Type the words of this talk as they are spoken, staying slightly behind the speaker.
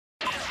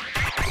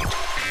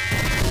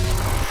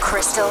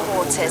Crystal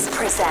Waters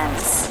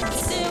presents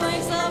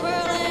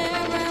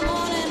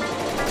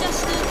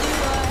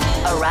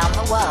Around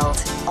the World,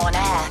 on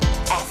air,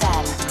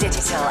 FM,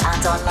 digital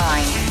and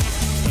online.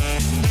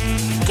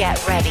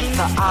 Get ready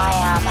for I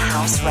Am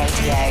House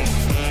Radio.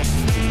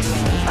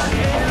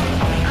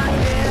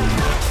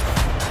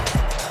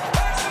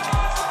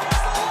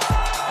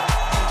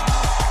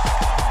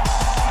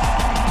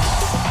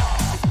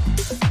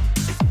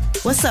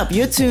 What's up?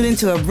 You're tuned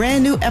into a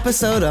brand new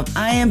episode of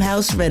I Am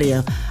House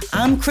Radio.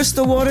 I'm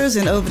Crystal Waters,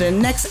 and over the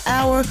next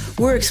hour,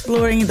 we're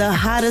exploring the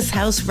hottest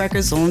house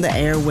records on the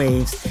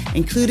airwaves,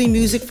 including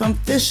music from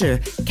Fisher,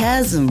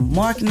 Chasm,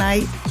 Mark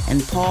Knight,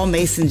 and Paul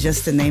Mason,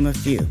 just to name a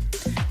few.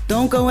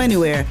 Don't go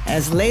anywhere,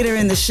 as later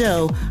in the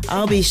show,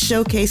 I'll be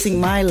showcasing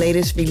my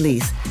latest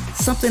release,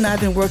 something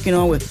I've been working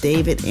on with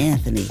David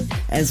Anthony,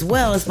 as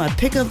well as my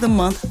pick of the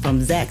month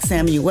from Zach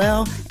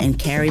Samuel and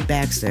Carrie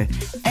Baxter,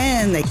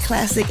 and a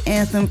classic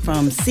anthem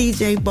from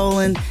CJ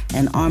Boland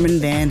and Armin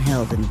van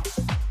Helden.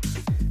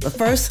 But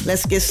first,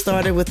 let's get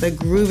started with a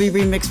groovy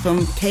remix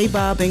from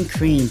K-Bob and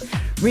Cream,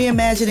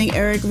 reimagining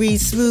Eric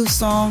Reed's smooth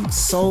song,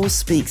 Soul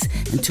Speaks,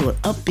 into an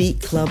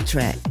upbeat club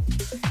track.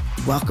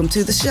 Welcome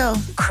to the show.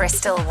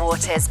 Crystal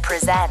Waters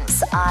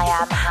presents I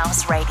Am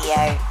House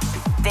Radio.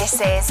 This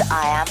is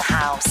I Am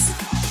House.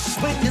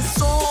 When your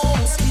soul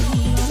speaks,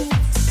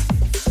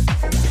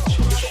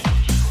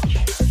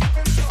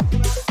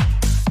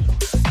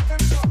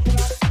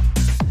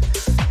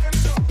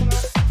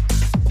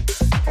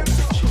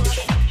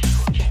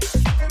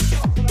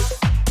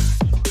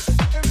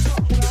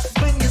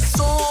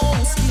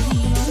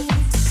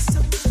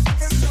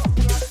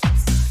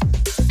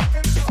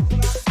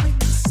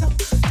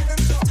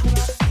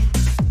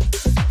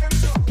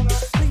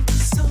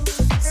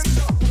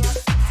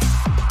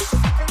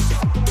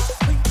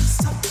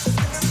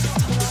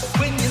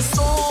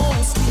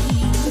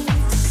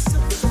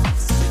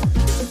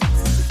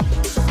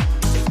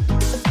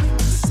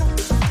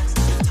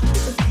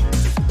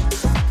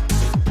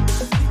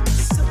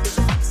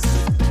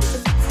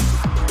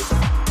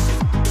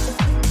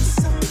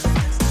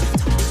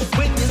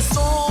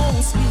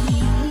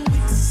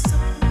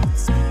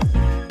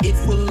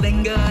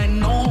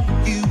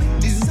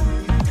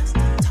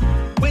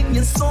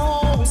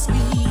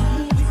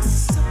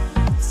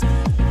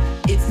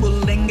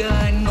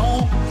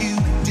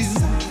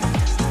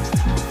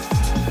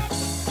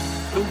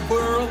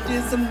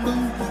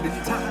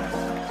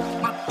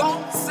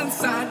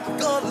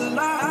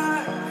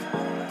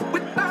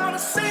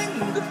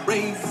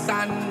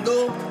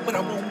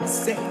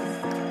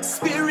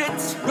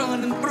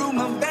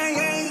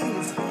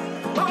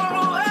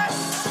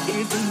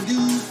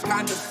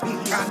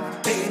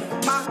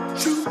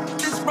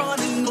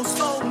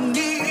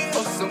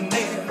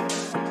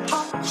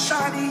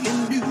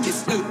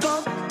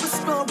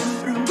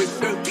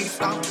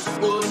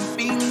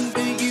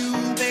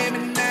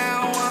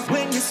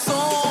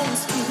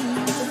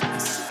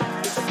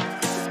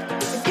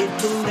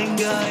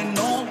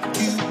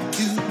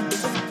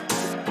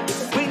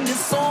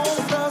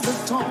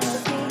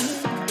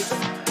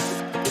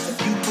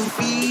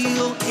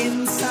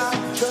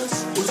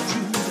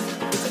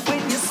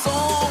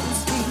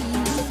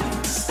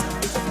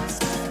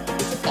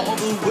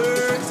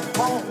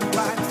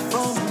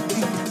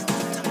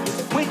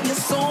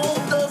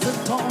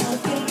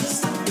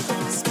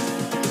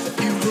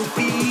 you will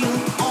feel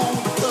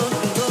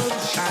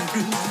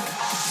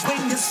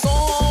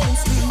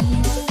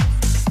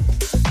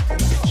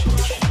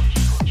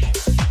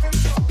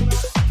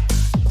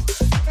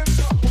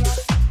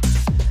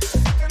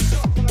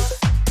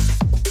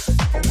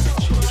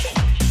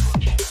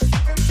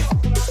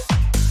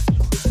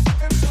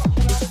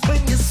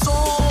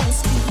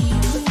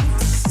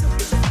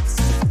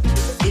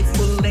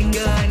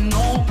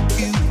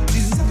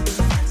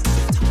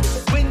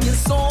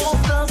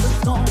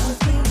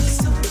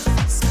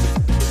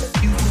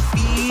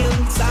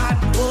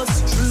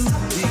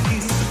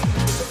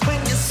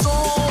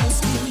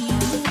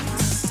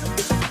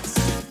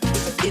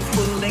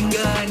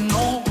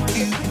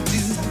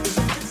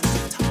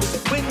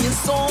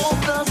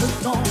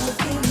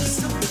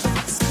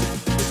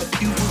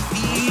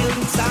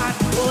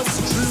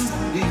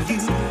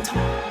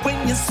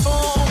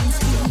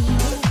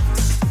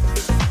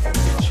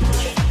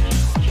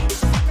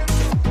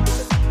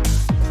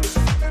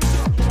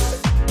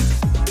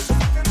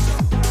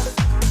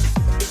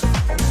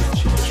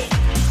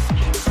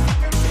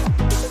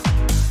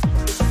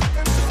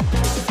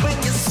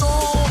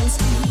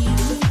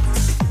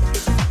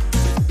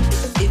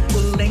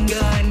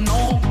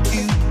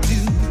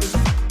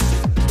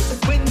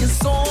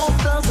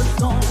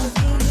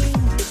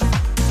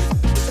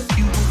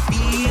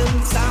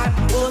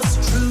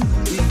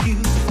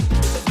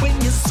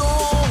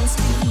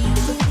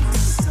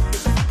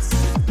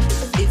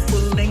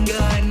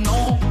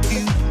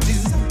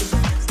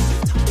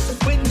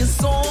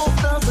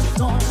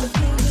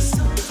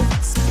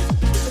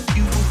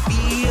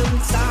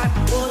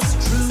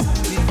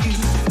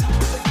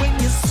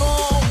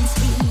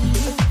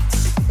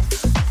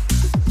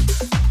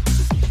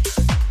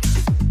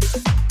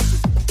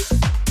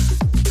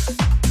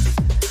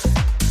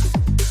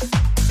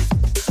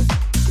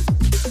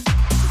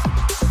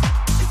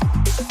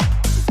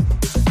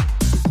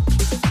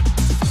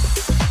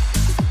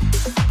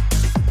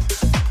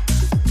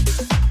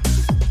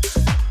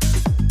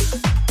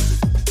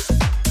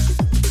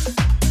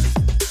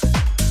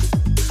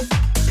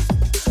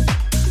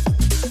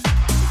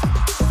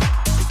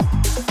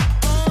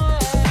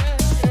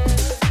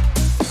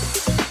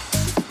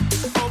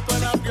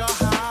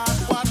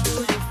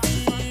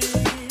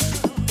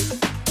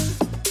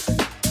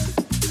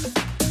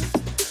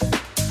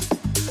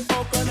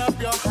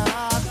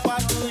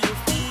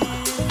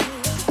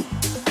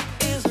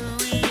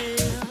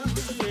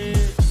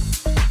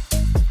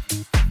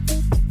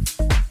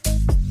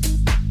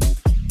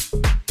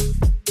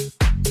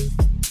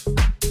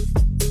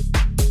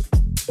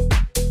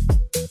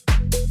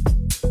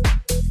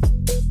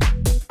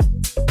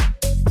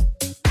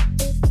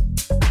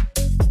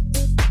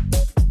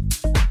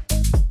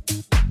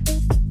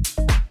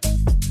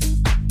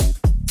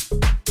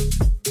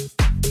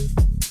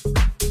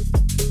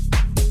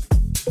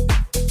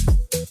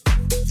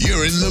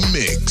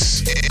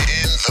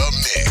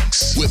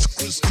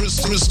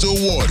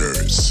Crystal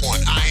Waters on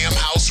I Am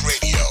House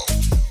Radio.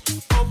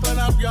 Open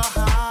up your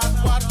heart,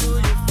 what do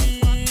you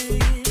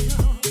feel?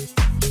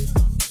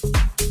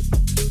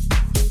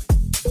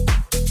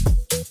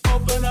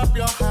 Open up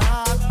your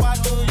heart,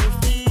 what do you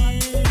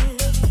feel?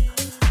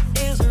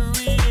 Is it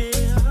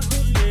real?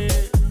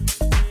 Yeah.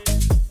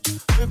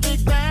 The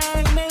Big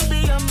Bang may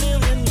be a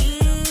million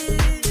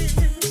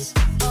years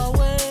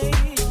away.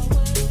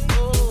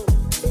 Oh.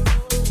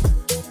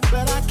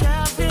 But I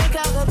can't think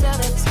of a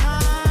better time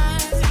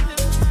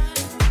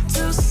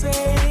to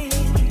say,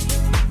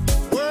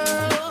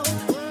 world,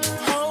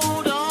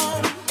 hold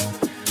on.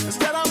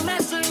 Instead of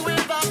messing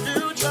with our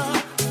future,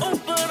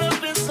 open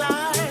up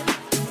inside.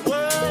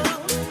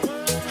 World,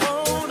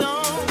 hold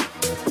on.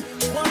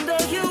 One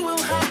day you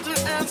will have to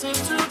answer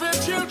to the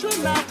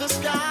children of the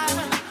sky.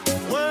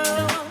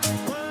 World,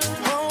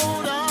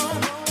 hold on.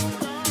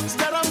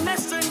 Instead of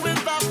messing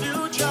with our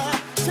future,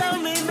 tell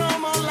me no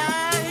more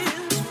lies.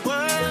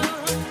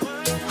 World,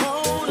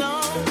 hold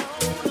on.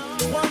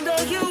 One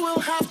day you will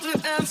have to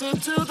answer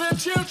to the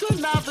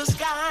children of the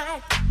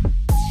sky.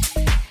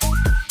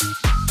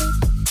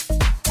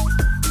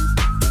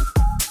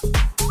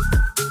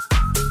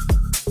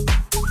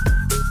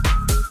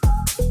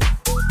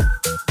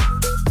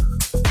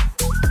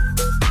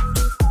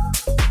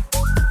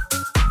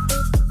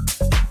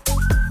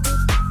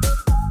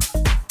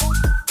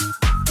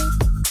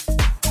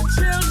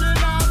 Children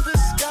of the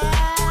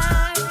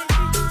sky.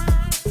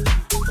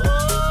 Oh,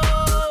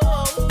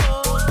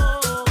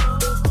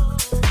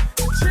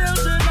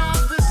 children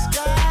of the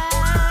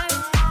sky.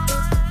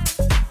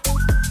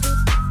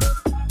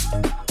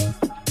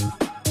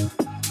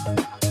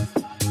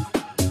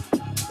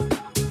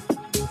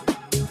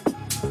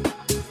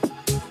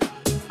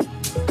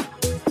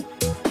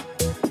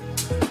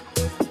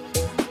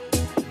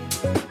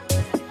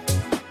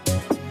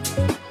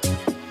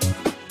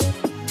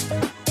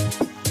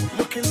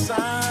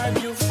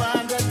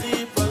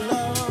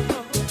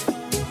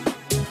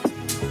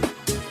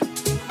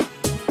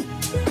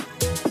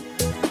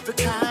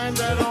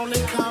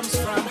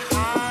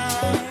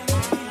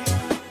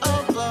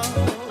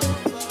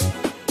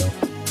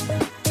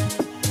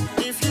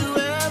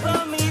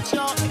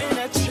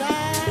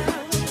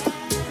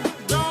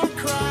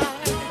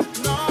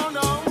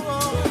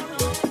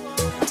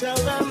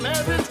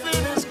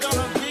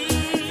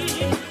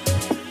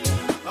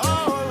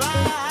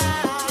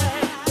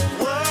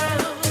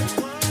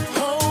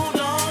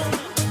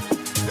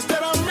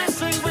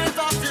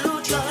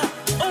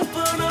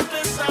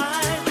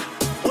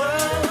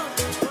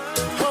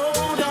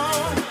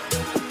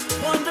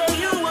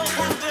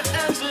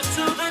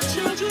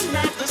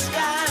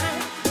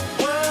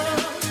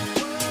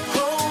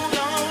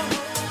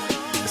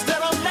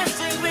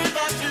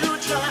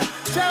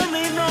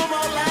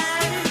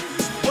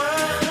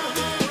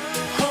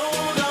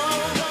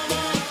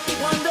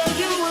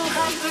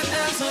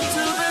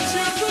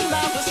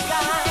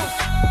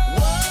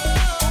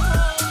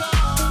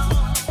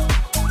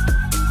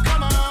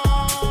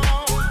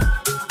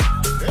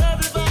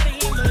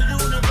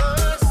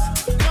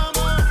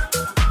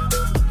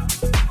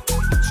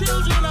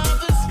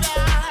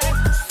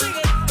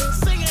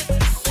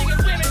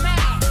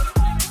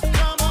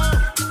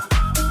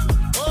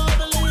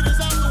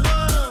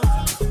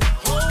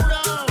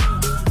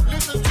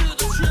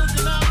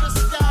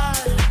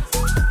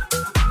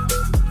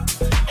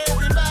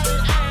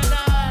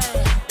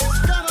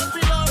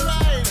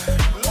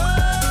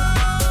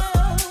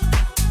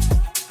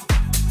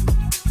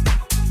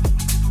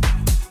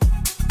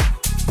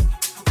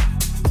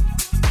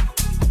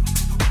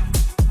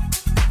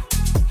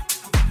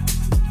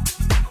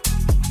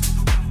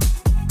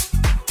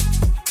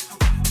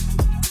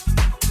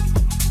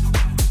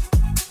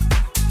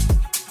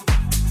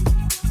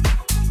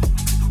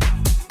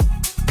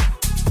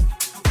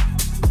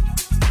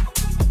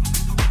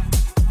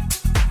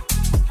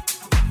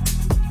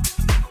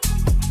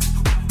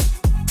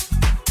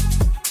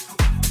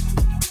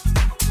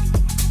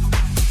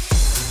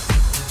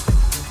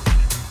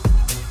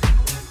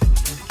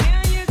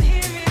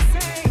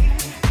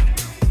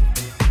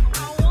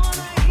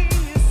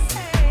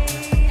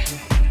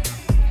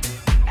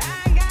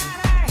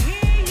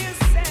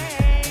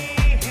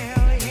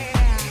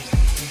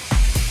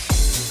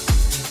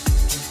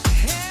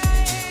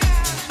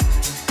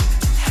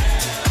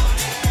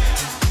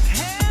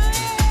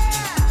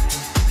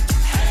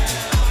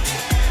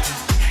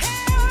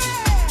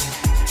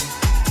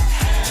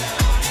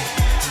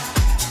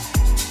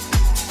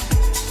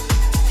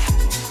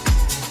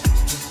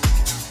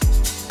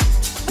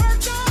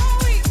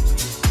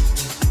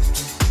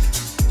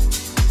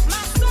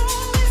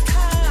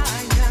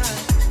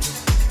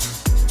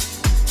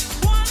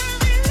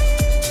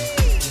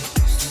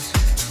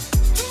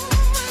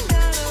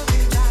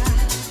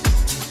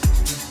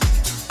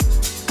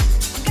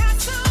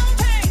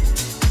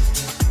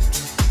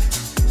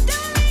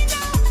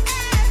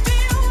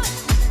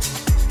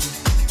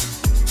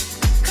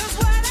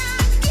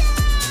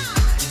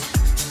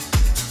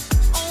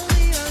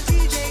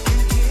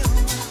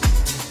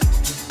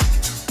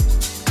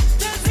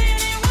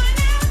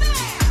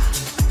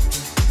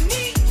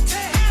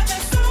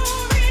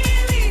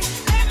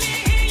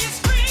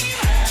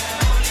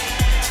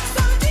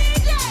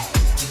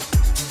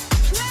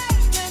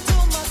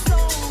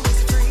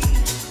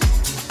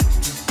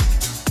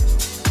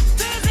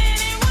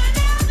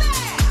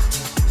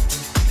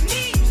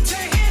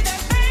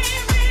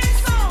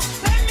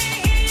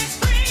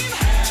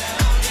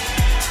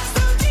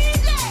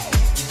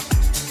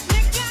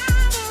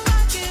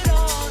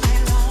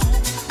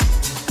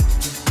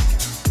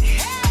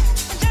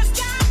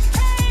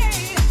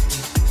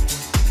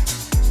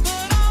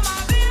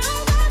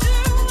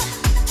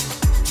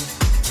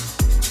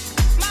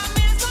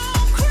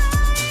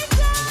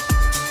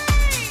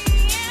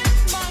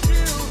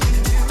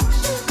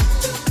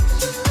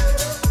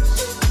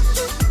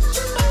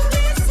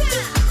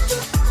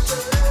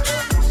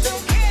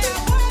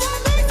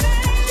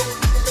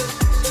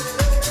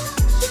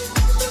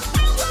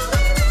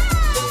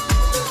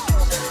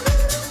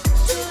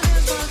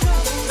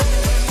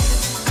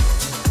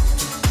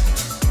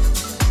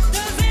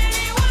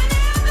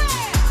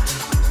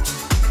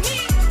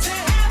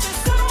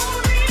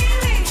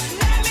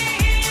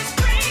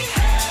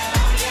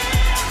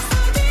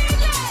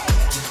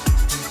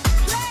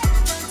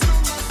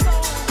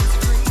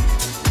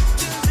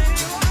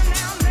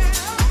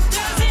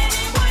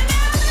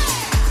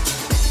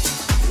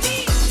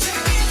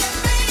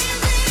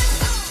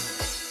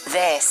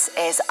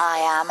 is I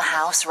Am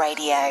House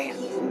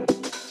Radio.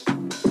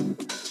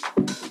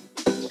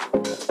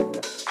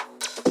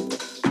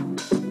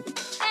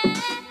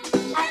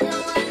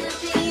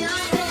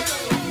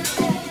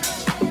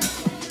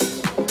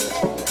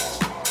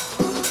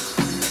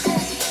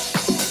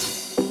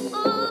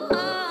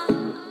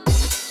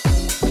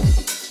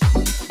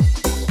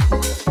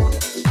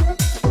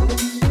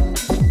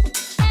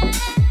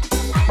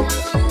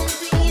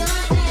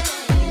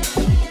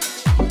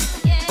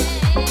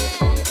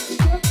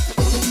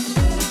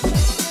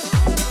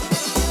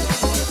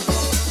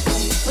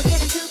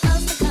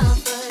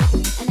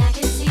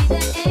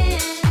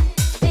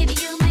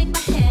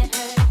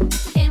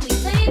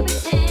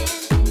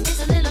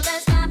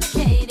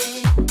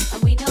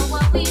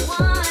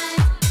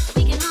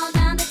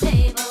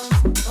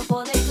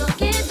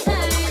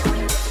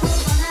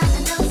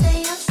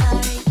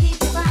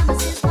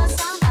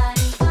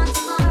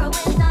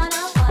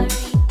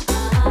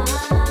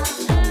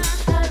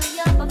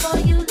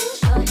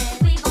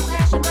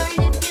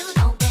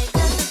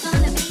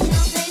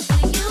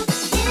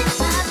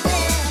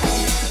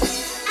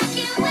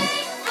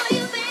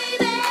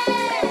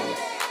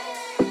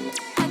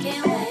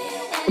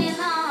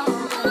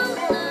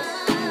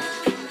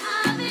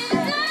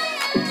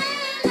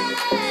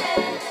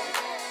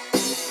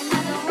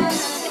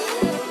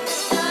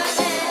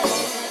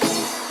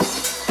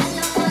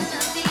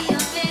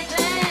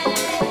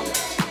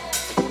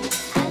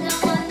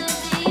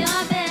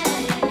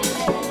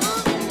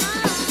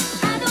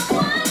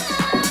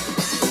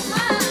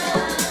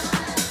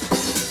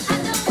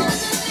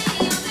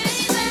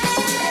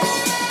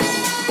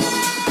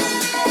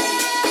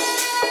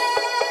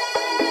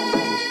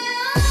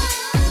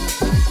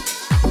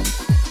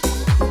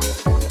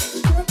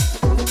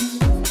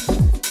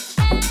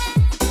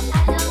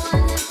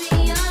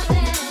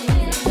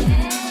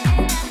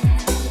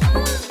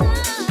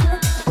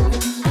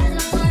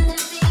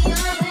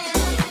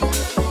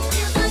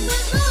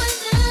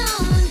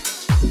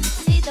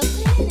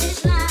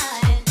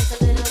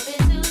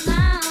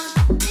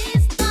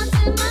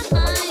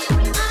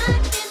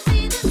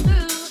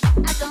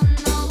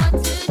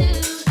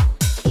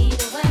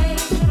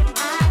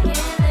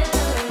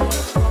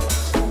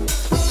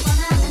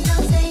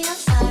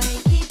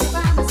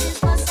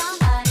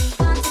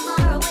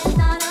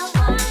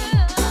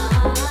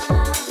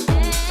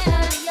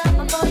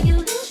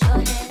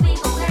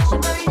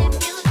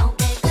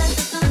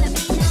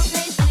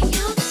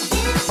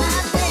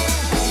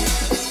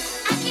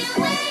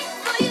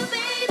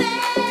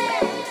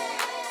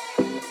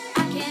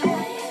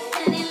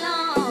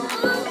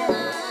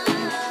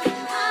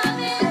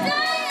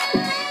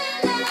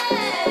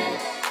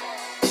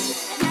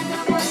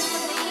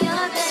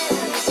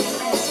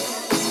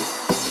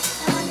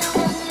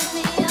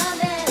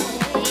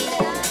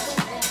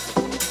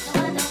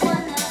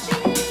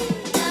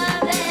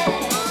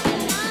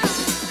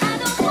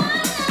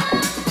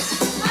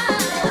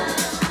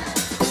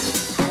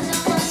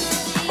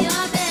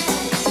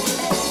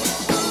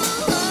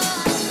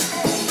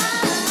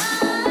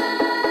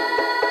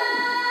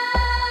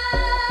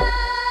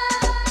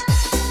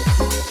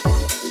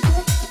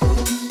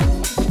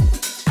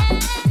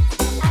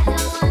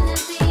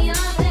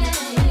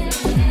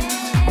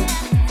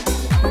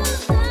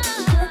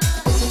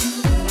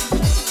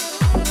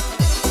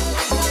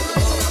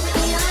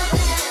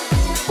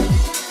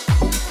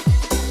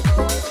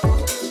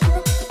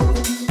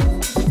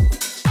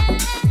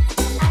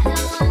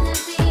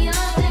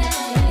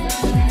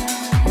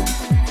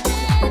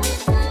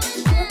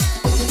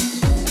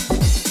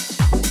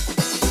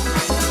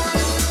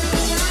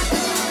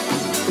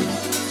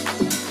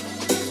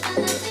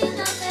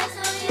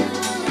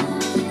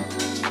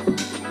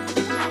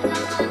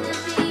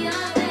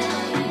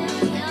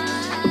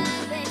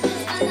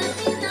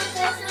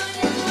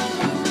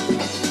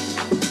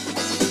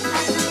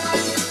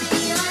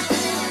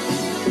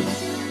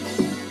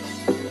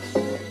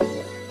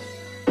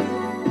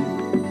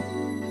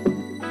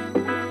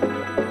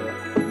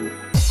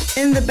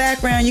 In the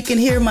background, you can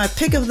hear my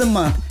pick of the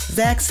month,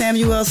 Zach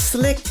Samuel's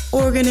slick,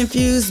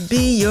 organ-infused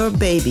Be Your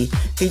Baby,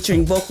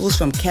 featuring vocals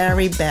from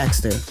Carrie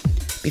Baxter.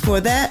 Before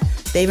that,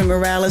 David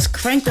Morales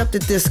cranked up the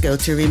disco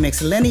to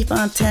remix Lenny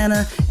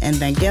Fontana and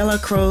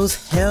Vangela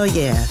Crow's Hell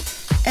Yeah.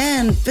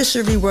 And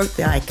Fisher reworked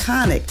the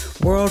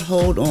iconic World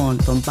Hold On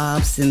from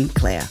Bob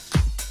Sinclair.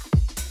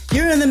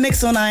 You're in the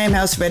mix on I Am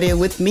House Radio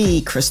with me,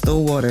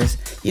 Crystal Waters.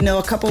 You know,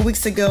 a couple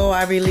weeks ago,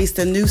 I released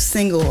a new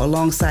single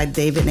alongside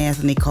David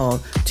Anthony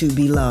called To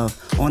Be Loved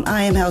on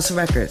I Am House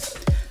Records.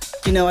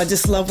 You know, I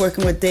just love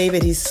working with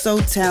David. He's so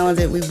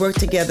talented. We worked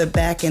together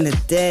back in the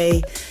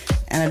day,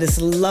 and I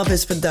just love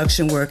his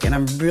production work, and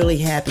I'm really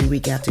happy we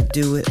got to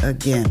do it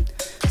again.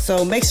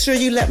 So make sure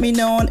you let me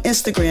know on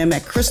Instagram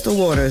at Crystal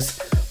Waters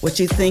what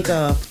you think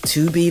of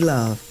To Be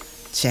Loved.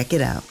 Check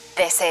it out.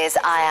 This is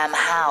I Am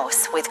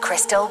House with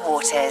Crystal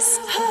Waters.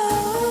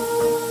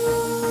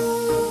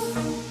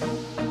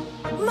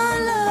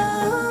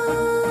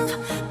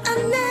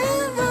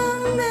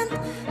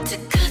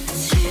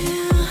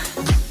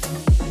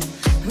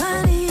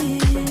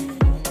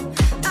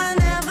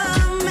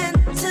 Never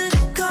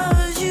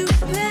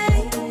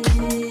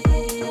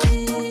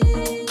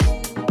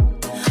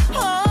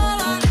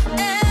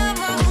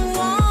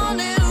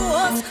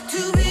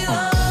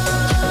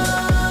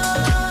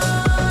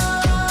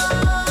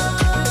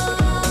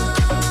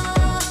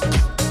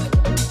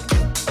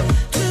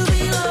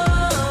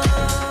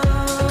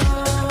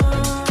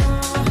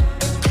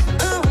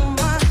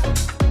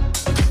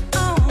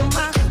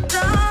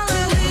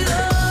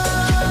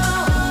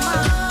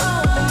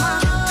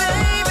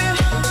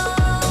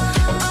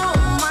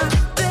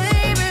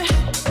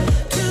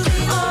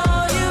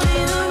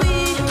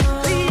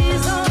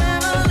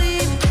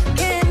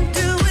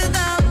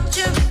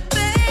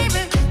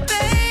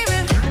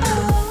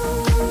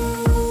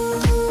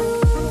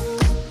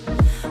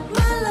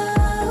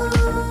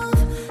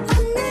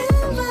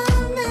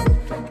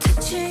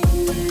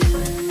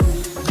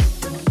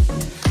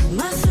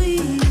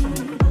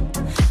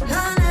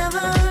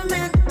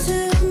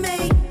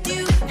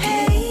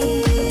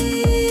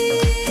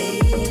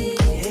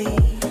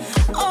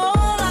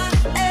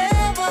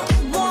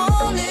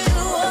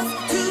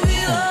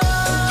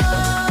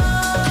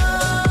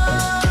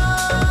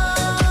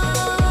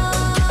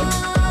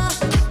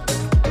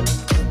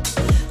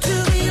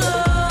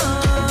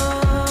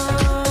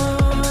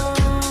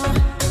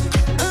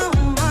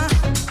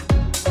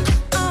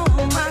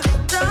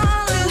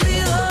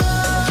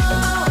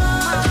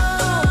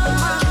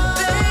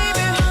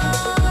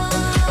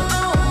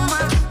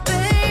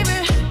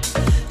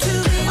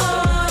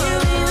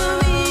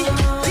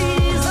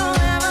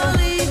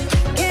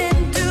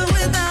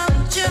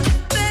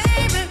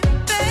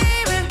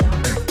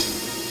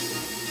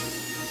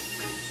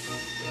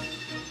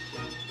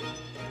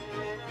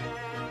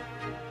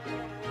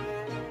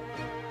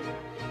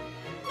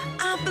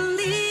I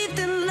believed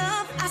in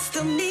love. I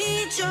still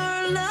need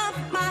your love,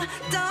 my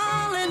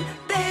darling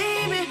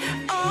baby.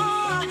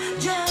 Oh, I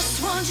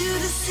just want you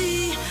to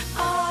see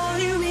all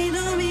you mean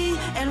to me.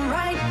 And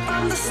right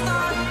from the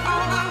start,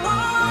 all I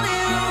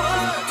wanted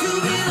was to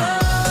be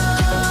loved.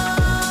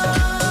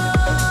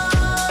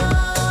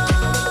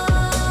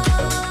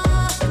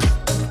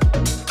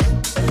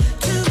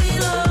 Do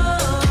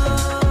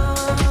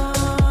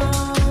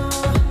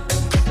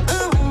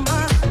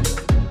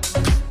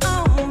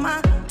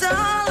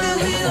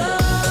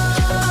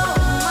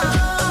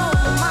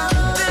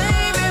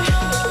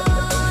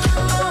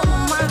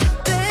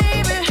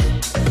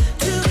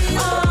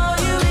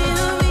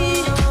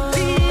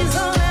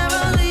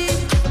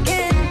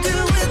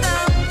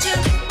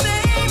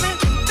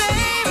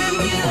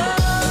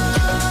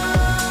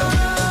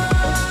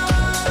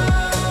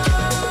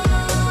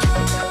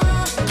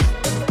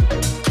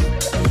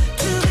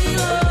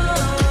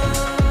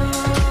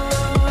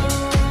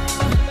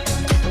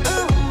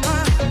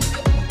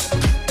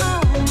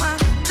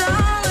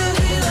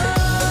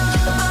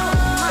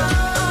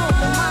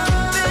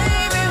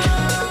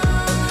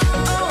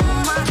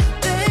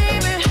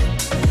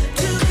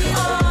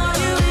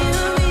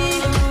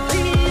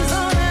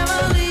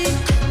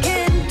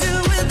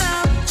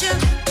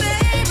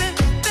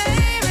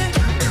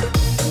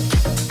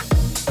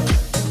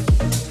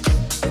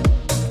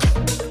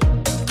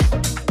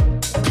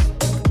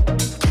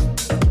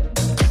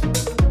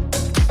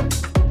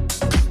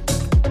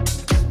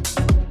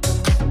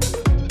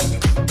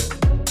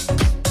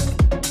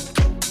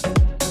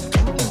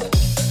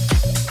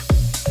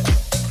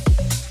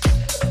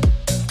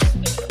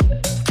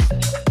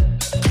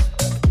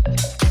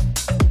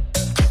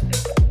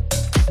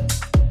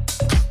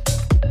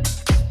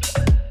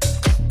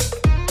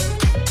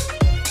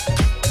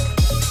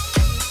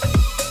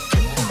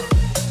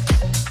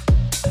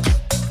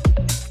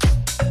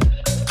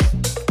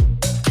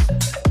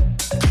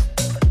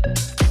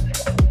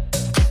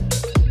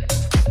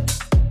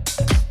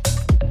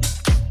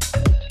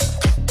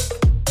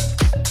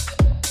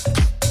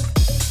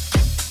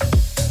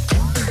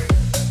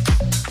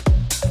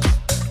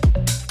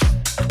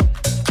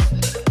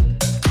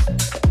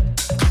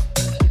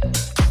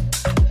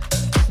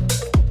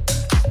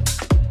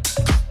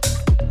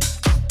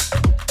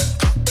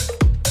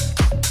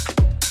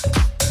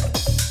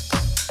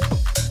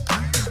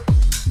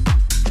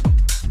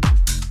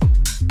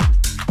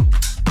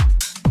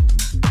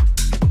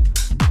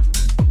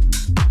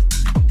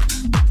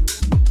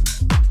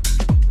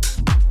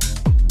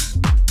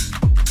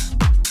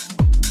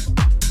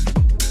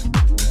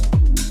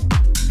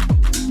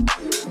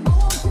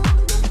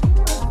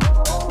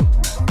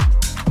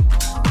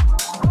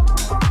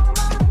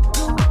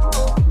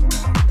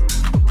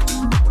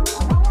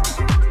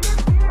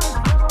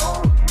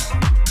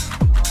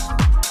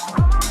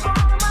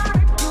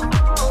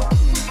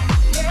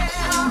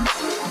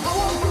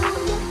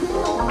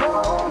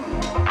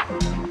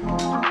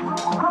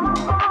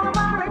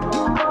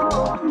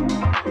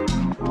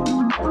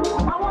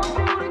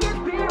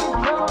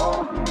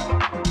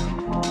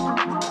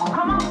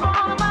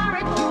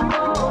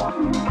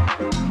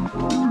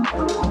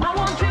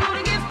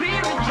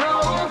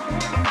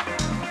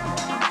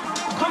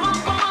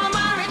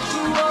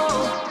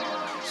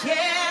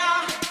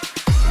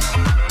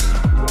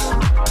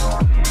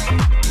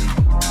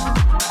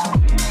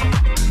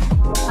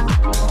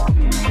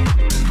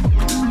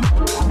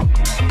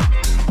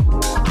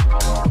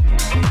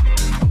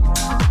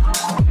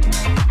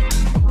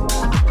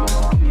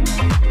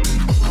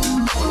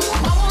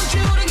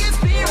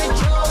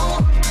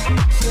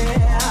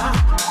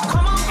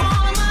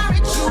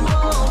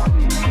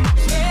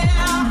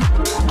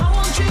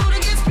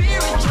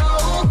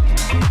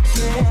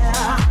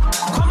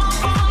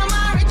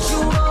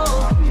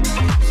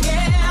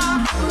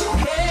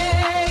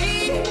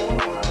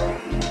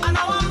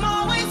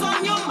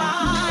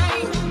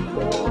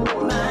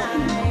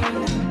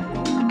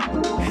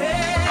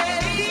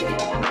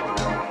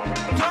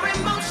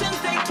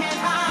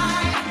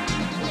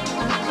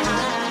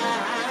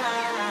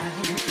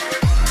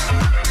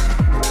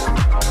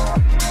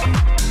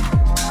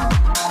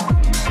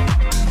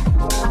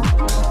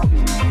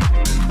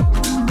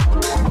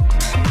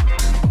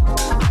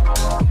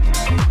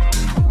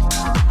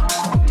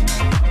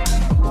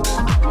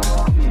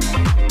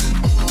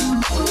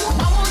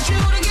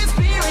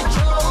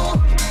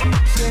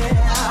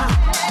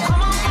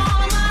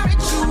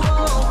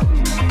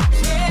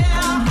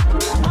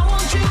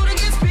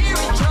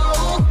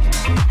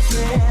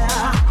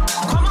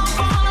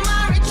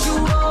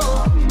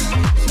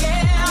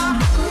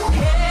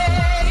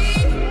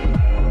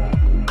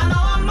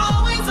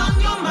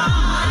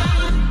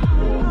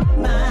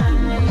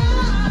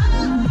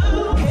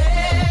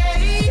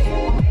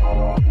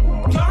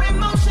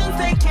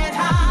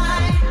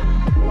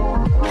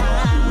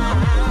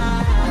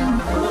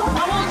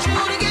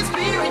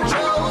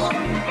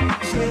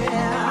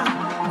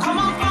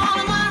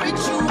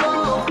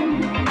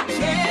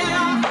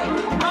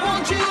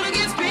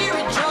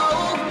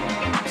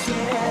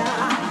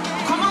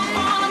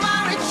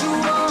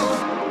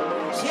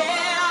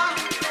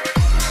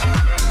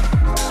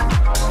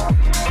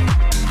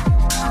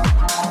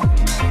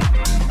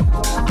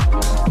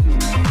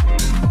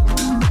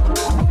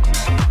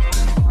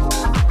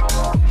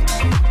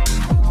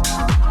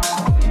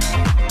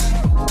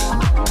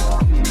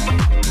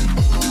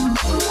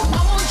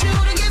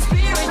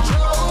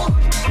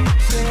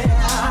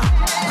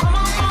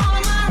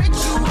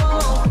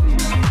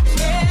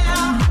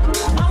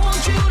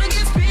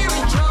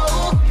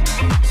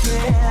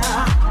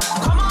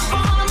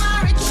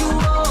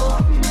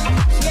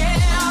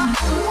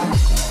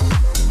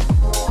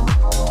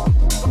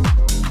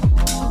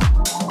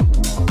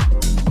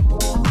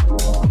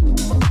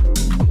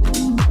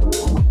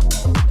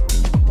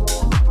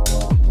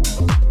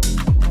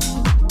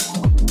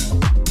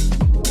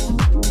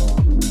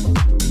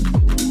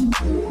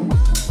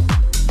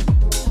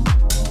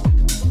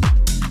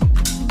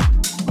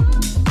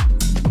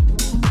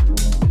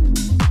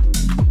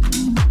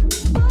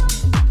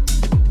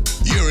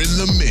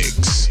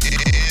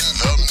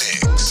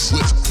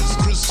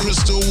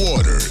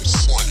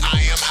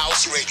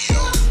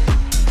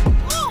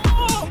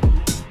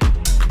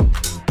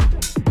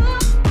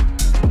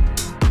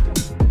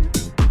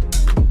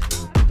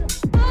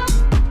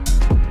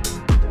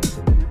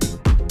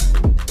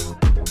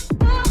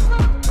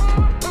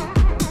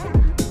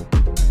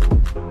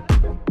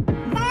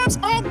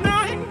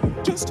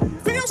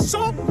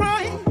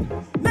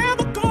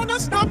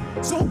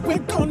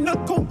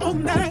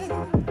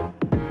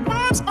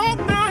Vibes all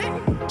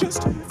night,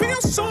 just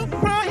feel so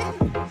right.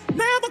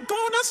 Never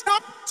gonna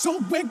stop, so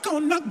we're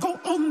gonna go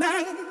all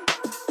night.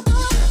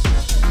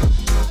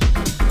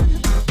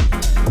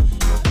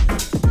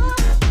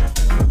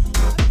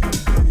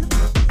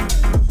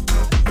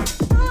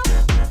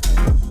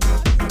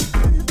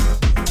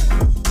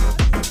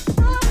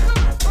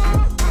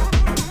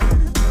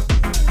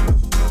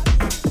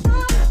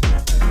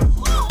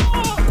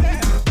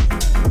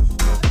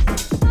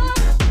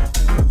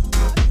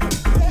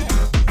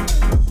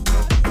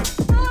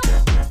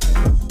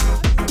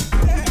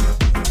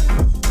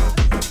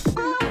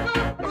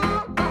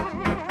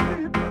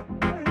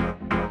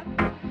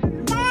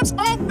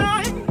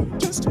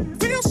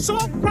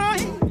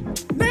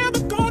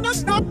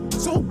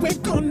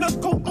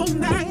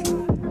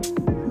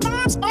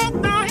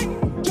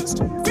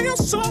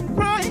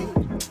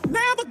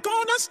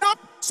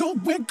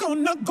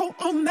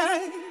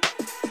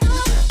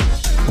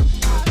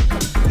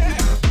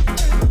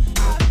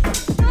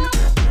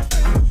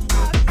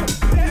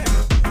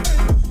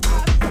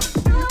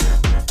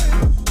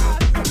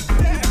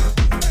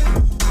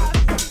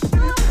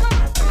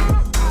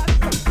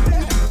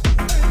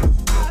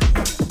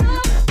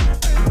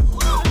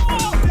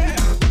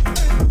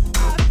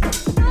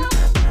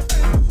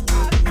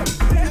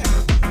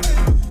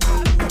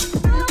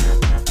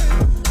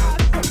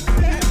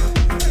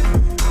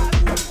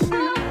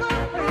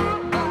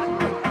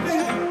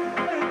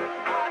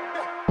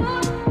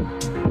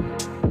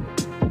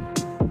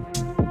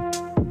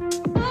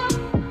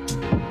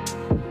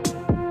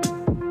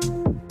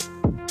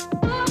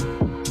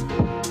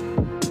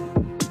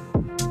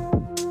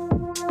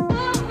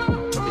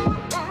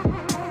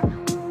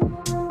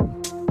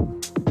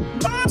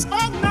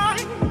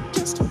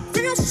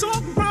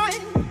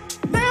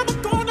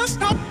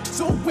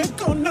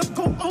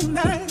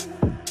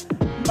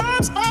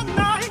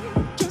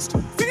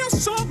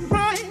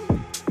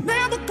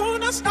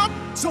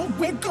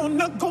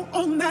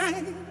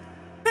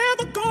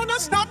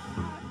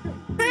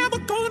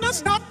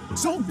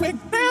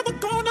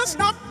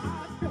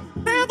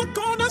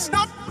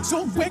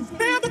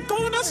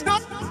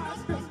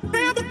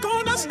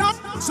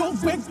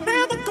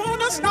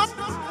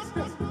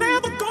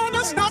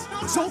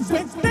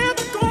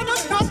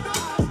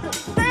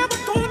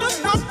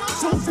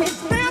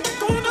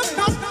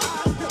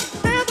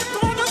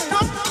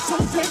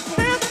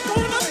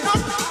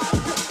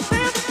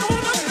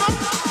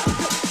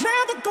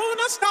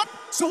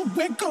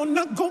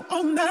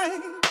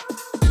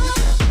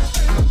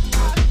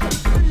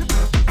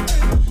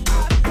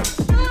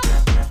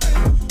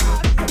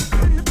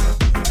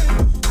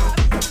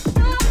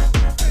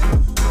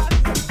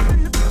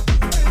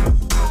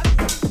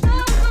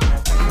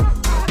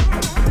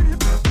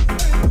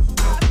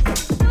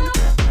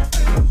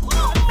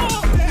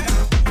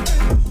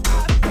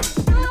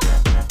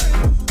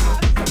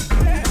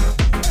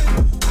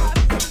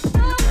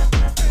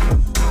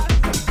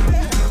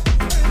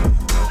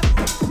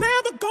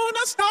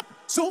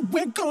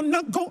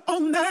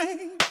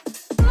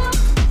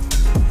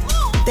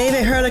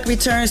 David Herlick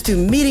returns to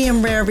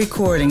Medium Rare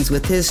Recordings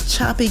with his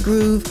choppy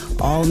groove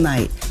All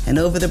Night. And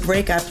over the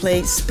break, I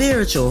played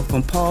Spiritual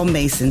from Paul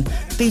Mason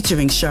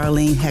featuring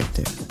Charlene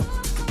Hector.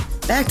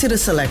 Back to the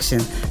selection.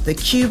 The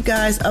Cube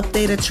Guys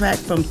update a track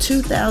from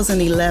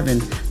 2011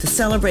 to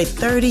celebrate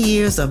 30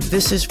 years of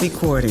Vicious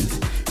recordings.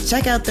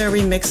 Check out their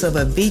remix of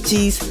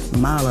Avicii's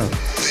Malo.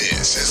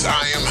 This is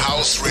I Am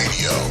House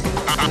Radio.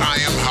 I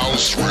Am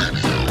House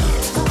Radio.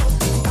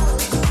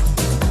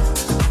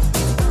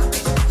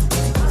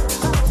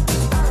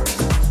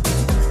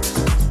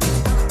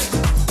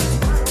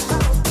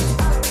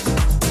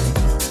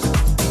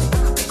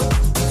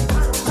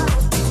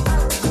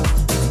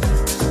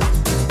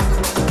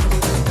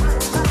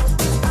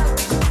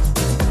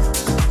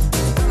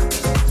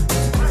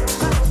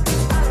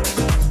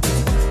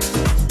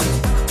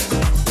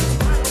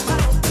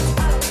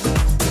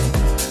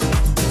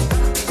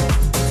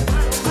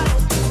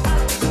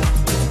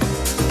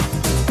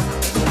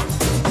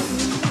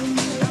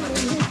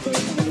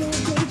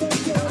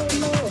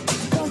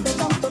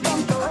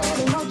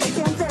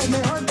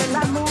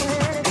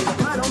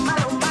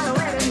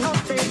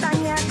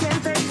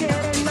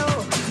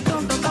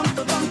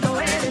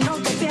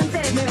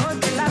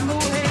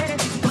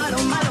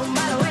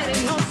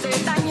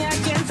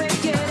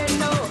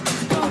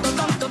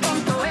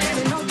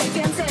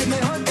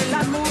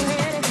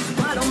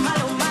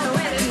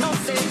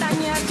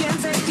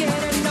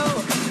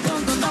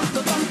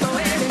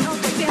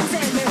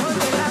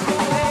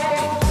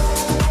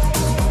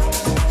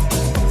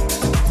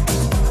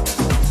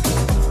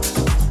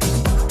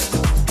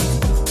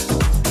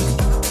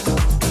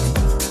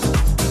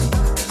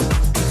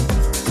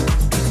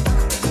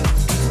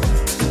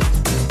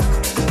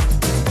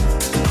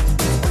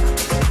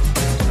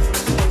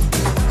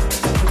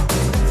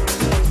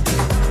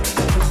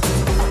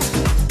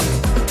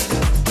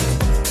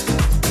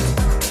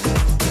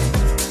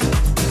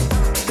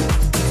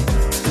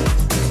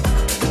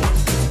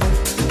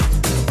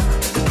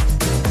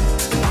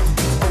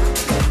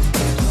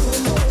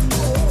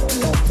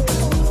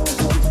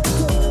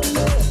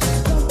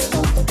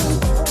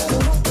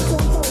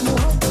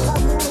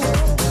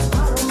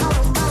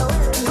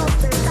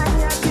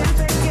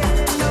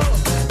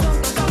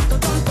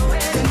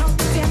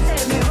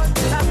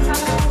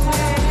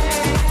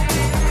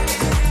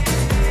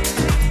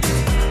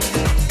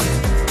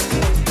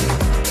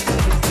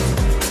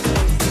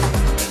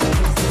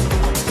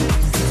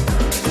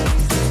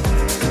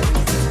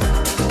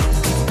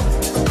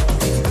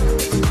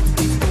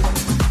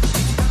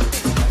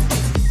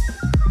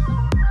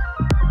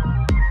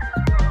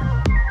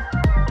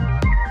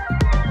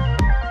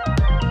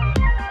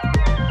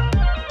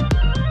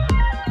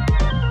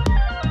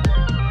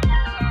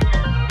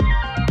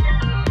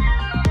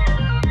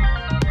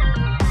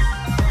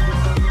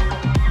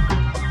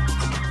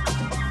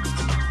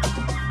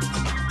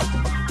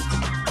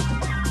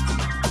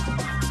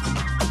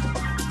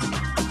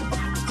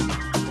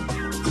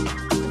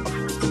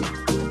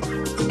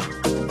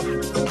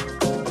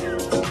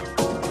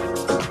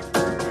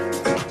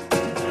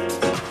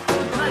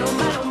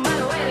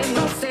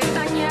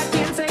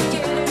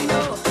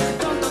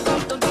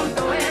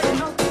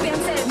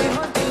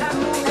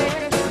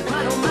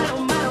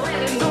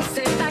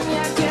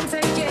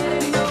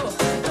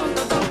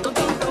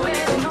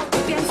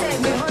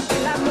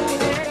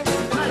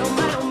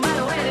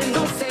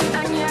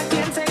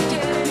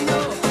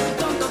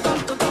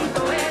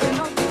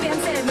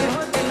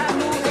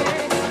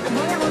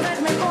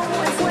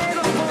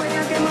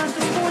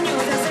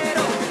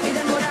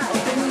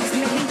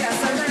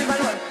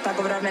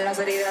 curarme las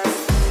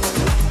heridas.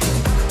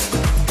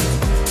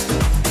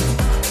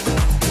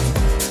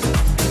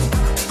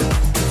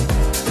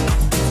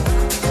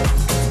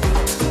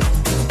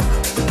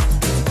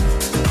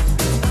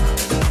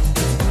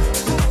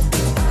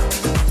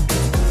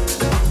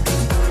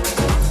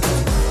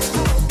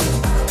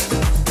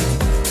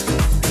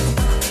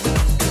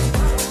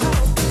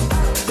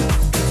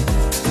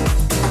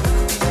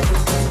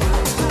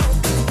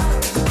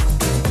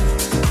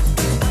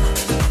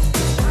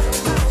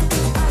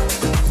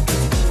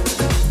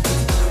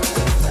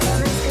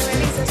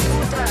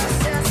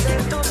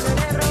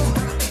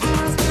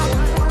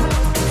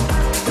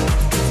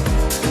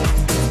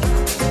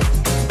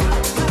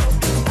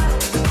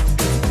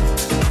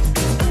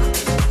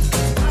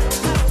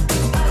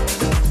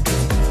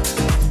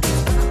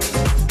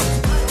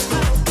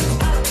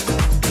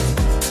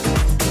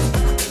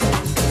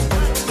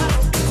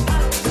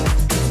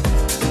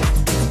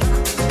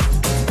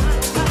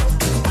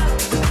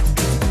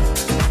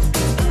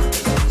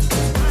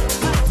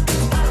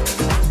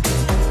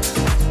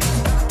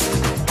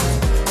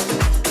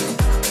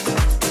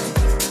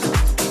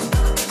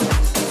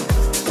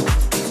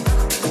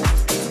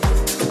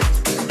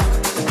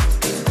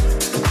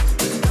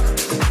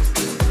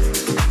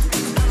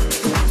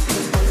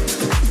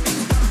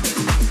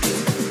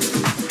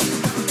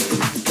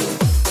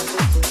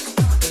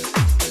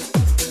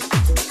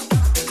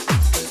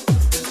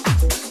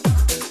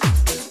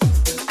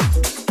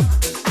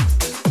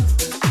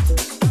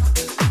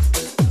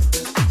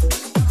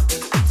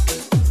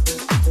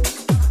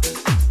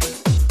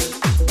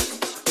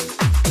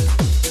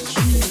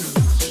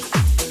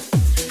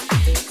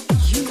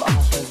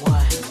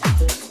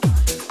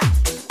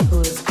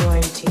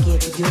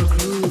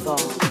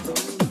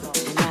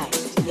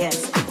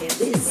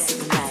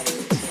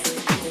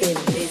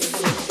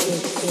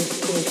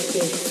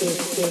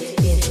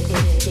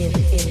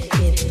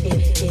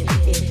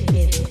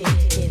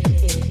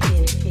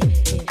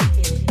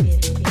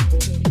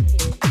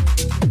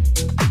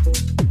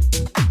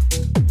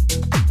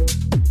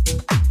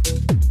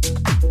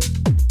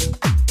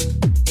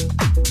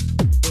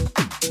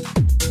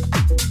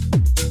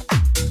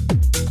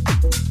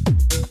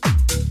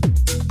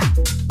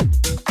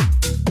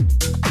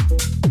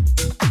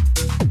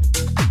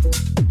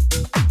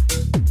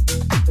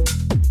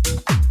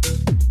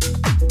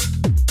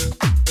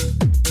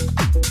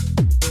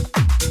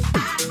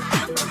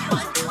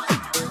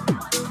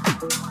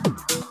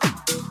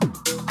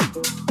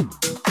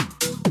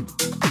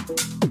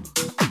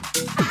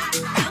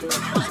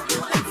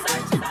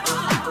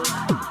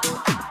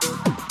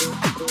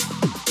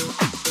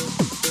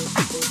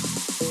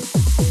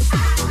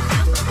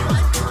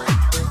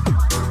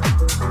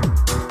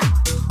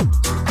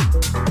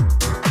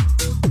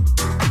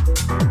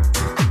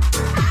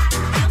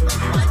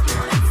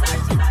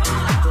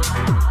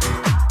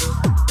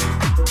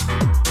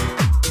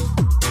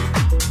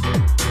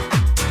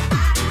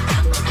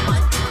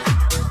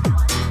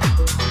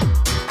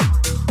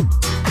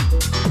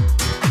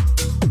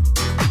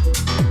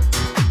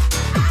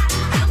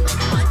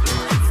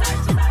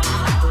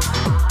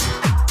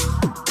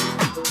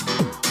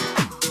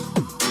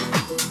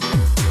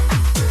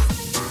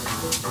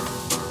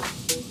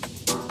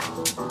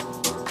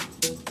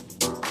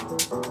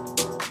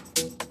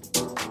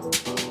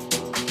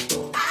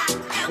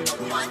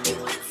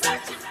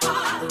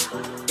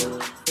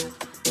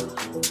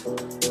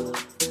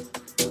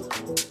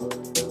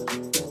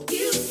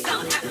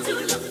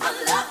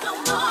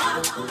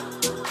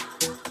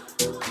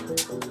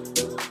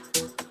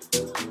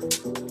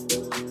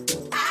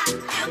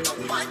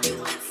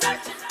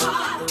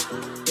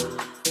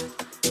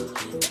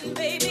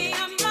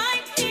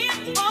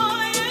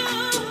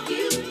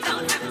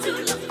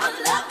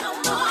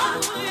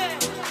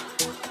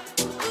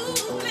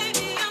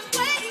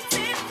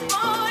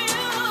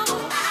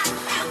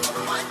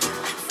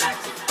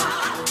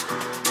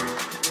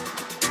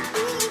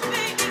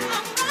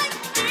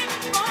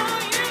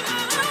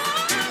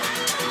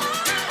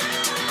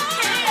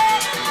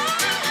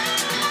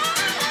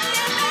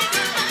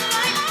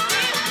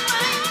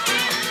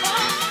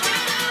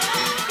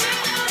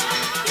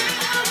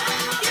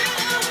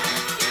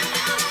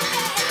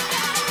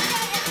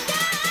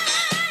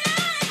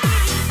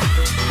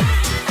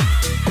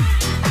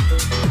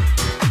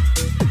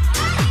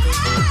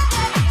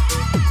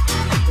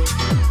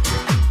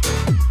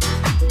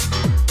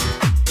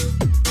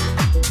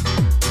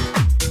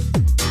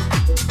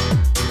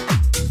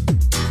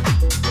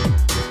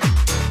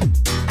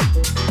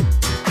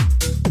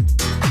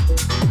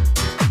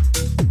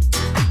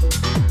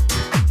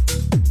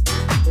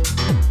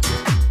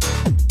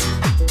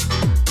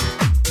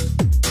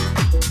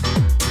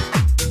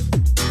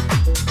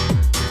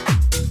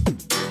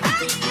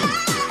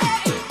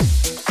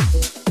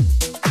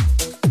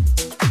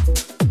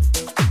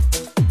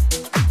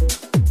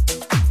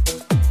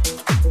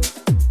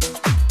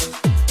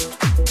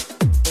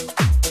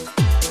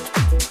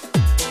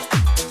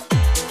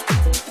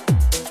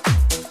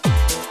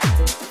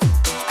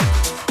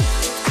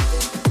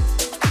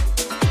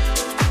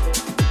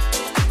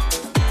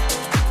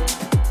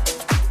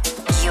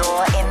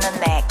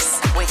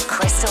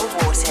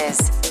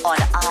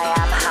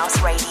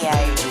 House Radio.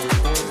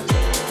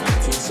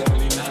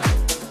 1979.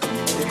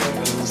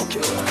 Damn, it was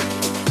killer.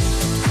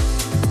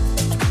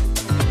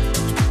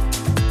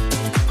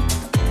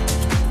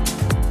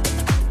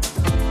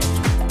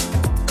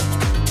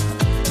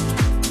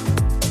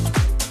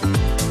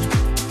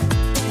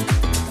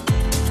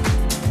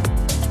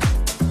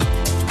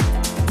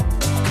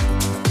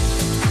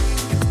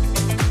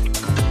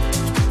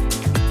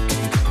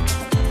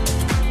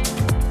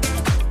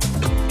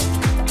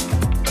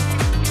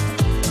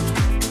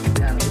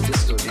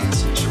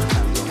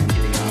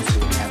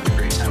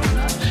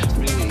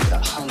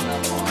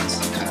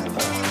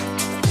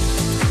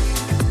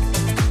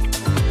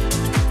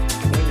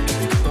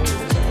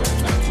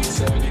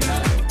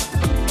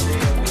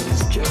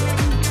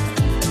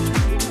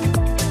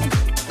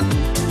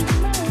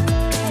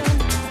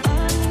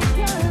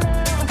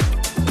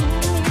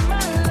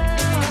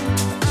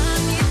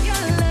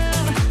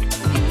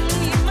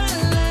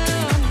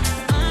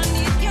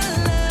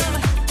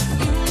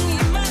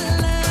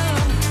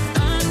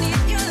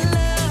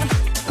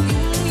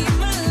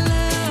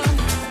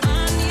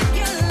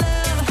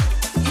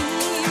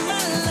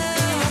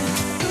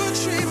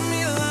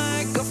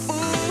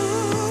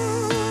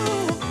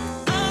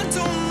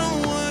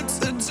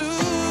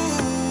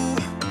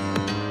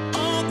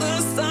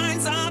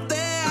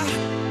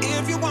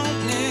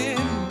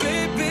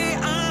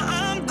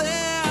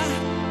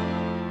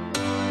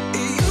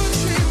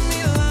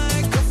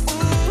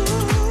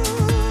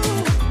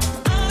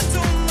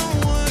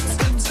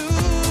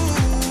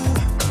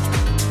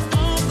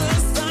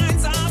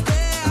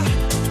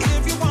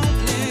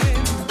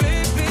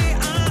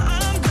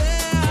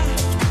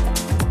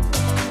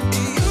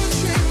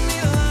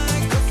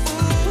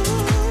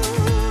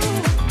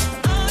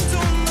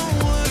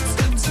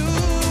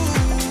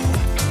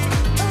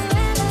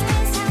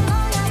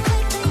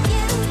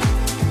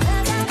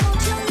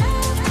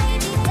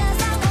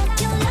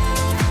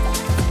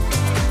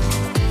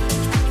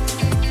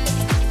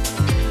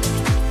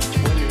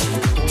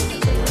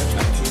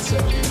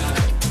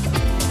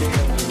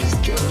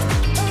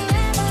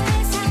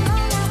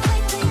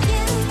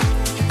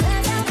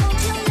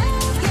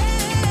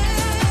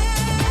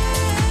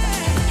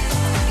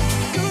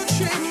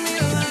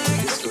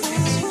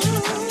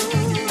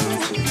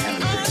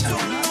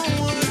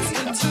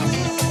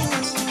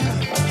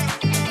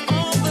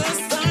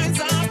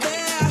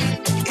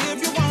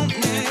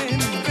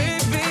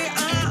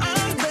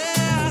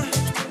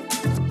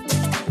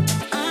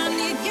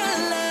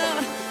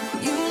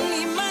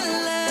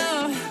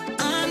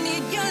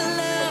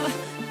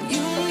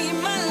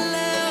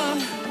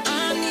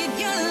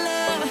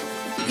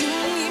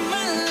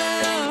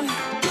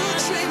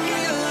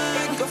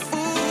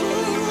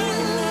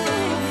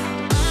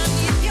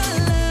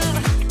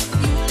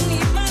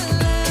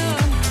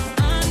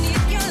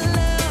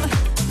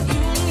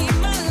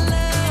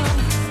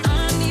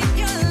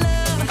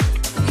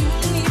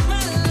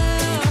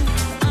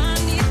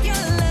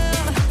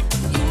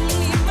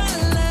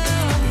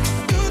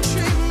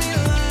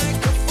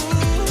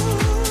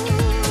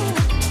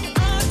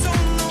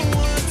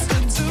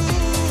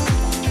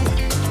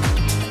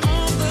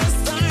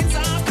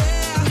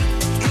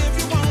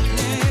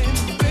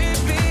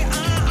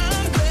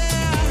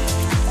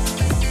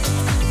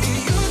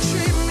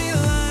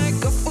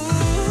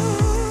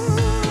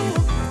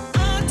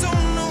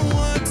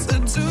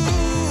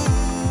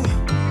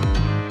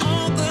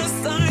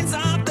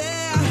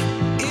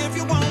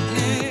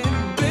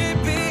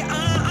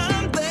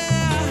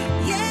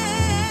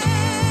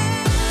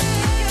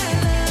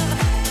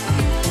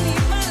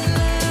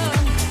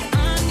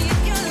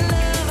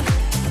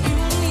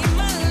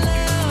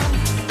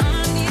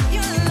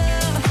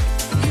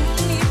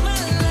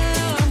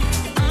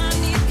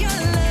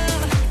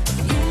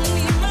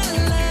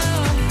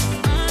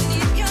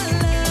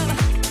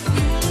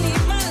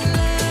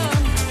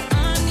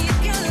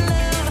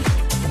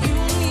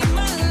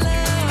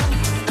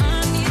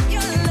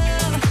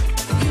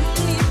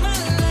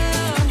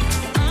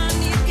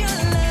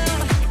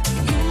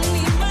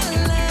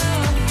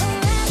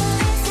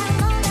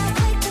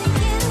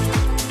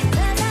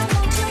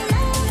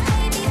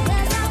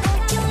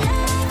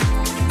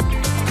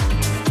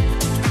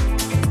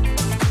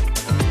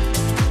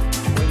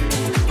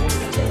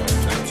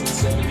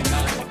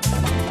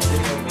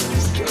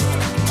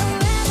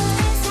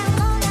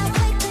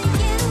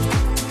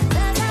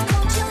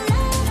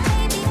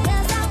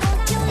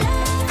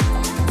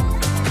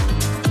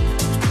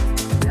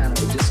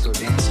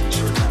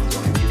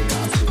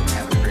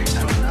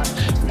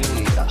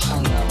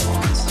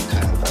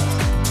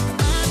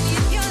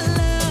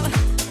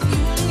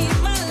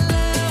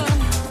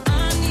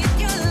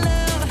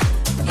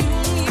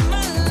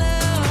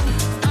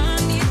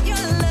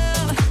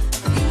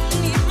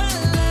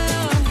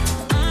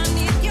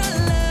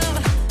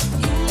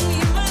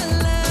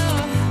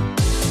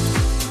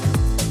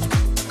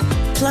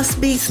 Plus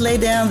Beats lay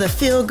down the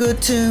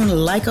feel-good tune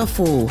Like a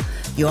Fool.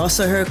 You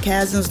also heard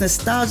Chasm's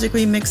nostalgic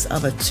remix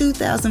of a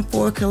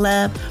 2004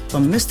 collab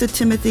from Mr.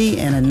 Timothy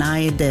and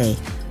Anaya Day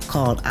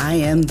called I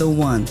Am the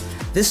One.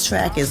 This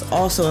track is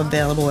also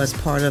available as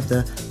part of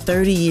the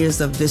 30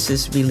 Years of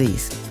Vicious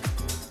release.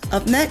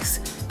 Up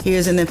next,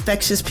 here's an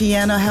infectious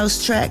piano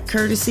house track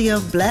courtesy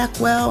of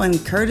Blackwell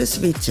and Curtis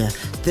Richa.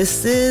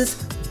 This is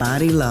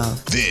Body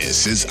Love.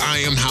 This is I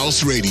Am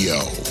House Radio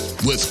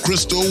with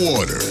Crystal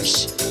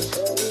Waters.